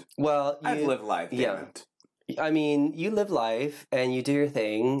happened. Well, I've lived life, damn yeah. it. I mean, you live life and you do your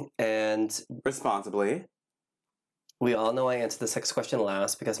thing, and Responsibly. we all know I answer the sex question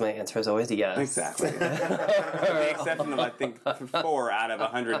last because my answer is always yes. Exactly. With the exception of, I think, 4 out of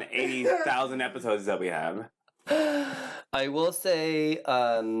 180,000 episodes that we have. I will say,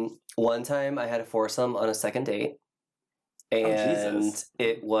 one time I had a foursome on a second date, and Jesus.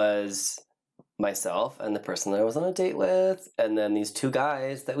 it was myself and the person that I was on a date with, and then these two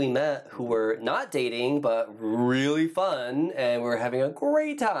guys that we met who were not dating but really fun, and we were having a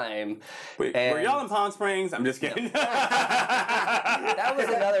great time. Wait, And- were y'all in Palm Springs? I'm just kidding. That was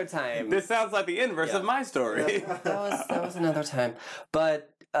another time. This sounds like the inverse Yeah. of my story. That was another time. But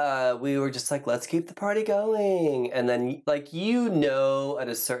we were just like, let's keep the party going. And then, like, at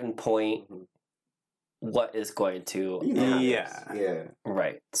a certain point what is going to Yeah. Yeah.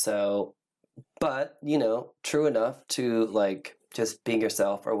 right. So, but, true enough to, like, just being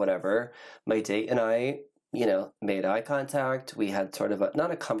yourself or whatever, my date and I, made eye contact. We had sort of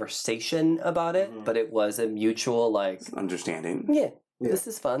not a conversation about it, Mhm. but it was a mutual, like, Understanding. yeah, Yeah. this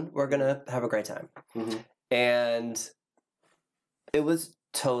is fun. We're going to have a great time. Mhm. And it was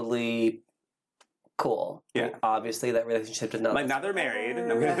totally cool. Yeah. I mean, obviously, that relationship did not. Like, now they're married.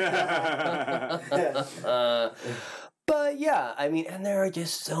 But yeah, I mean, and there are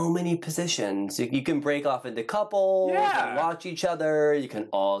just so many positions. You can break off into couples, Yeah. and watch each other, you can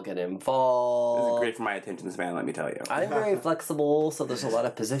all get This is involved. great for my attention span, let me tell you. I'm very flexible, so there's a lot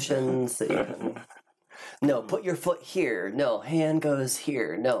of positions that you can. No, put your foot here. No, hand goes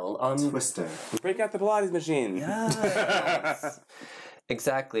here. No, Twister. Break out the Pilates machine. Yes.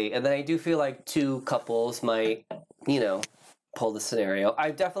 Exactly. And then I do feel like two couples might, pull the scenario.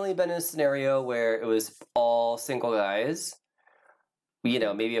 I've definitely been in a scenario where it was all single guys.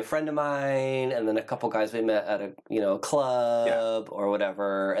 Maybe a friend of mine, and then a couple guys we met at a club or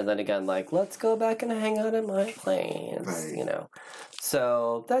whatever, and then again, like, let's go back and hang out at my place, Right.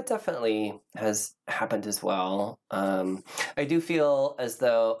 So that definitely has happened as well. I do feel as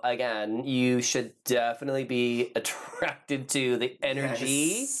though, again, you should definitely be attracted to the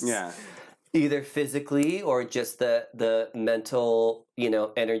energy, Yes. Yeah. either physically or just the mental,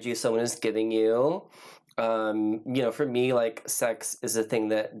 energy someone is giving you. For me, like, sex is a thing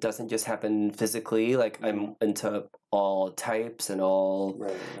that doesn't just happen physically. Like, I'm into all types and all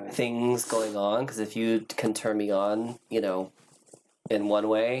Right. things going on, because if you can turn me on, in one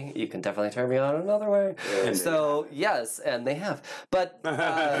way, you can definitely turn me on another way. Yeah. So yes, and they have, but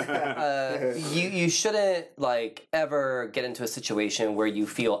you shouldn't, like, ever get into a situation where you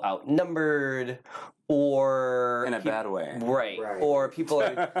feel outnumbered or In a bad way. right, Right. or people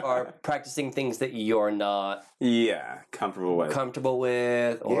are practicing things that you're not Yeah. Comfortable with. comfortable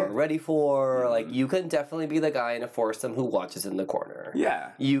with or Yeah. ready for. Mm-hmm. Like, you can definitely be the guy in a foursome who watches in the corner.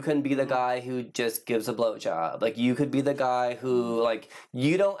 Yeah. You can be the guy who just gives a blowjob. Like, you could be the guy who, like,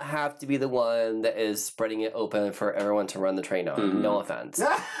 you don't have to be the one that is spreading it open for everyone to run the train on. Mm-hmm. No offense.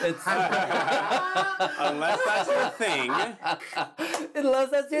 It's Unless that's your thing. unless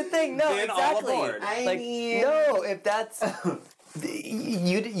that's your thing. No, Then all exactly. aboard. Like, no, if that's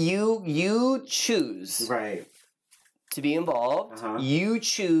you choose Right. to be involved. Uh-huh. You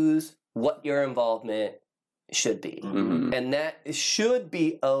choose what your involvement should be. Mhm. And that should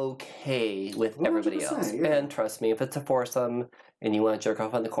be okay with everybody else. 100%, yeah. And trust me, if it's a foursome and you want to jerk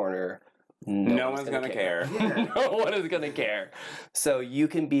off on the corner, No one's gonna care. Yeah. No one is going to care. So you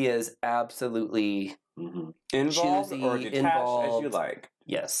can be as absolutely Mhm. Involved Choosy, or detached as involved. you like.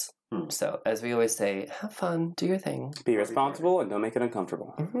 yes. Hmm. So as we always say, have fun, do your thing. Be responsible and don't make it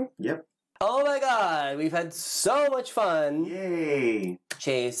uncomfortable. Yep. Oh my God, we've had so much fun. Yay.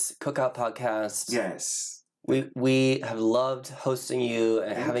 Chase, Cookout Podcast. Yes. We have loved hosting you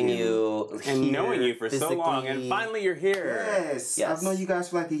and having you and here knowing you for so long, and physically. finally you're here. Yes. Yes. I've known you guys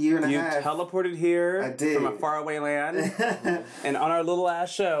for like a year and a You half. teleported here I did. from a faraway land and on our little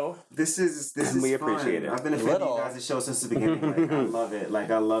ass show. This is And we fun. appreciate it. I've been a fan of Little. you guys' show since the beginning. Like, I love it.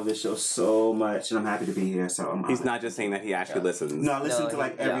 Like I love this show so much, and I'm happy to be here. So I'm He's honored. not just saying that, he actually listens. No, I listen No, to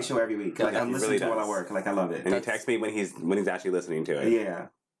like he- every yeah. show every week. Yeah, Like he I'm listening really to it while I does. work. Like I love it. And he texts me when he's actually listening to it. Yeah.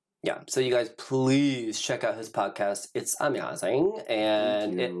 Yeah, so you guys please check out his podcast. It's amazing,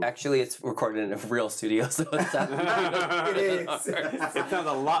 and Thank you. it's recorded in a real studio, so it's It is. It sounds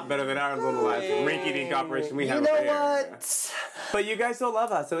a lot better than our little rinky-dink operation we have You know over here. what? But you guys still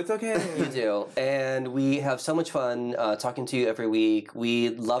love us, so it's okay. You do, and we have so much fun talking to you every week. We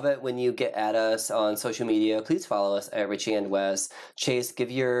love it when you get at us on social media. Please follow us at Richie and Wes. Chase, give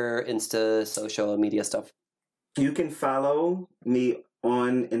your Insta, social media stuff. You can follow me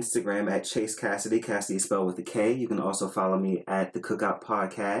on Instagram at Chase Cassidy. Cassidy is spelled with a K. You can also follow me at the Cookout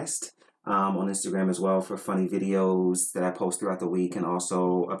Podcast on Instagram as well for funny videos that I post throughout the week and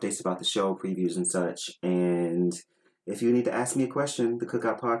also updates about the show, previews and such. And if you need to ask me a question, the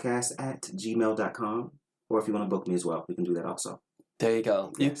Cookout Podcast at gmail.com. Or if you want to book me as well, we can do that also. There you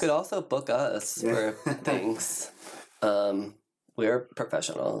go. You Yes. could also book us Yeah. for things. We're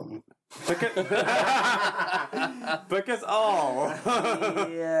professional. Book us all.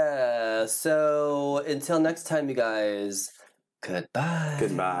 Yeah. So until next time, you guys. Goodbye.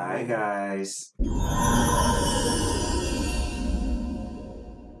 Goodbye. Bye, guys.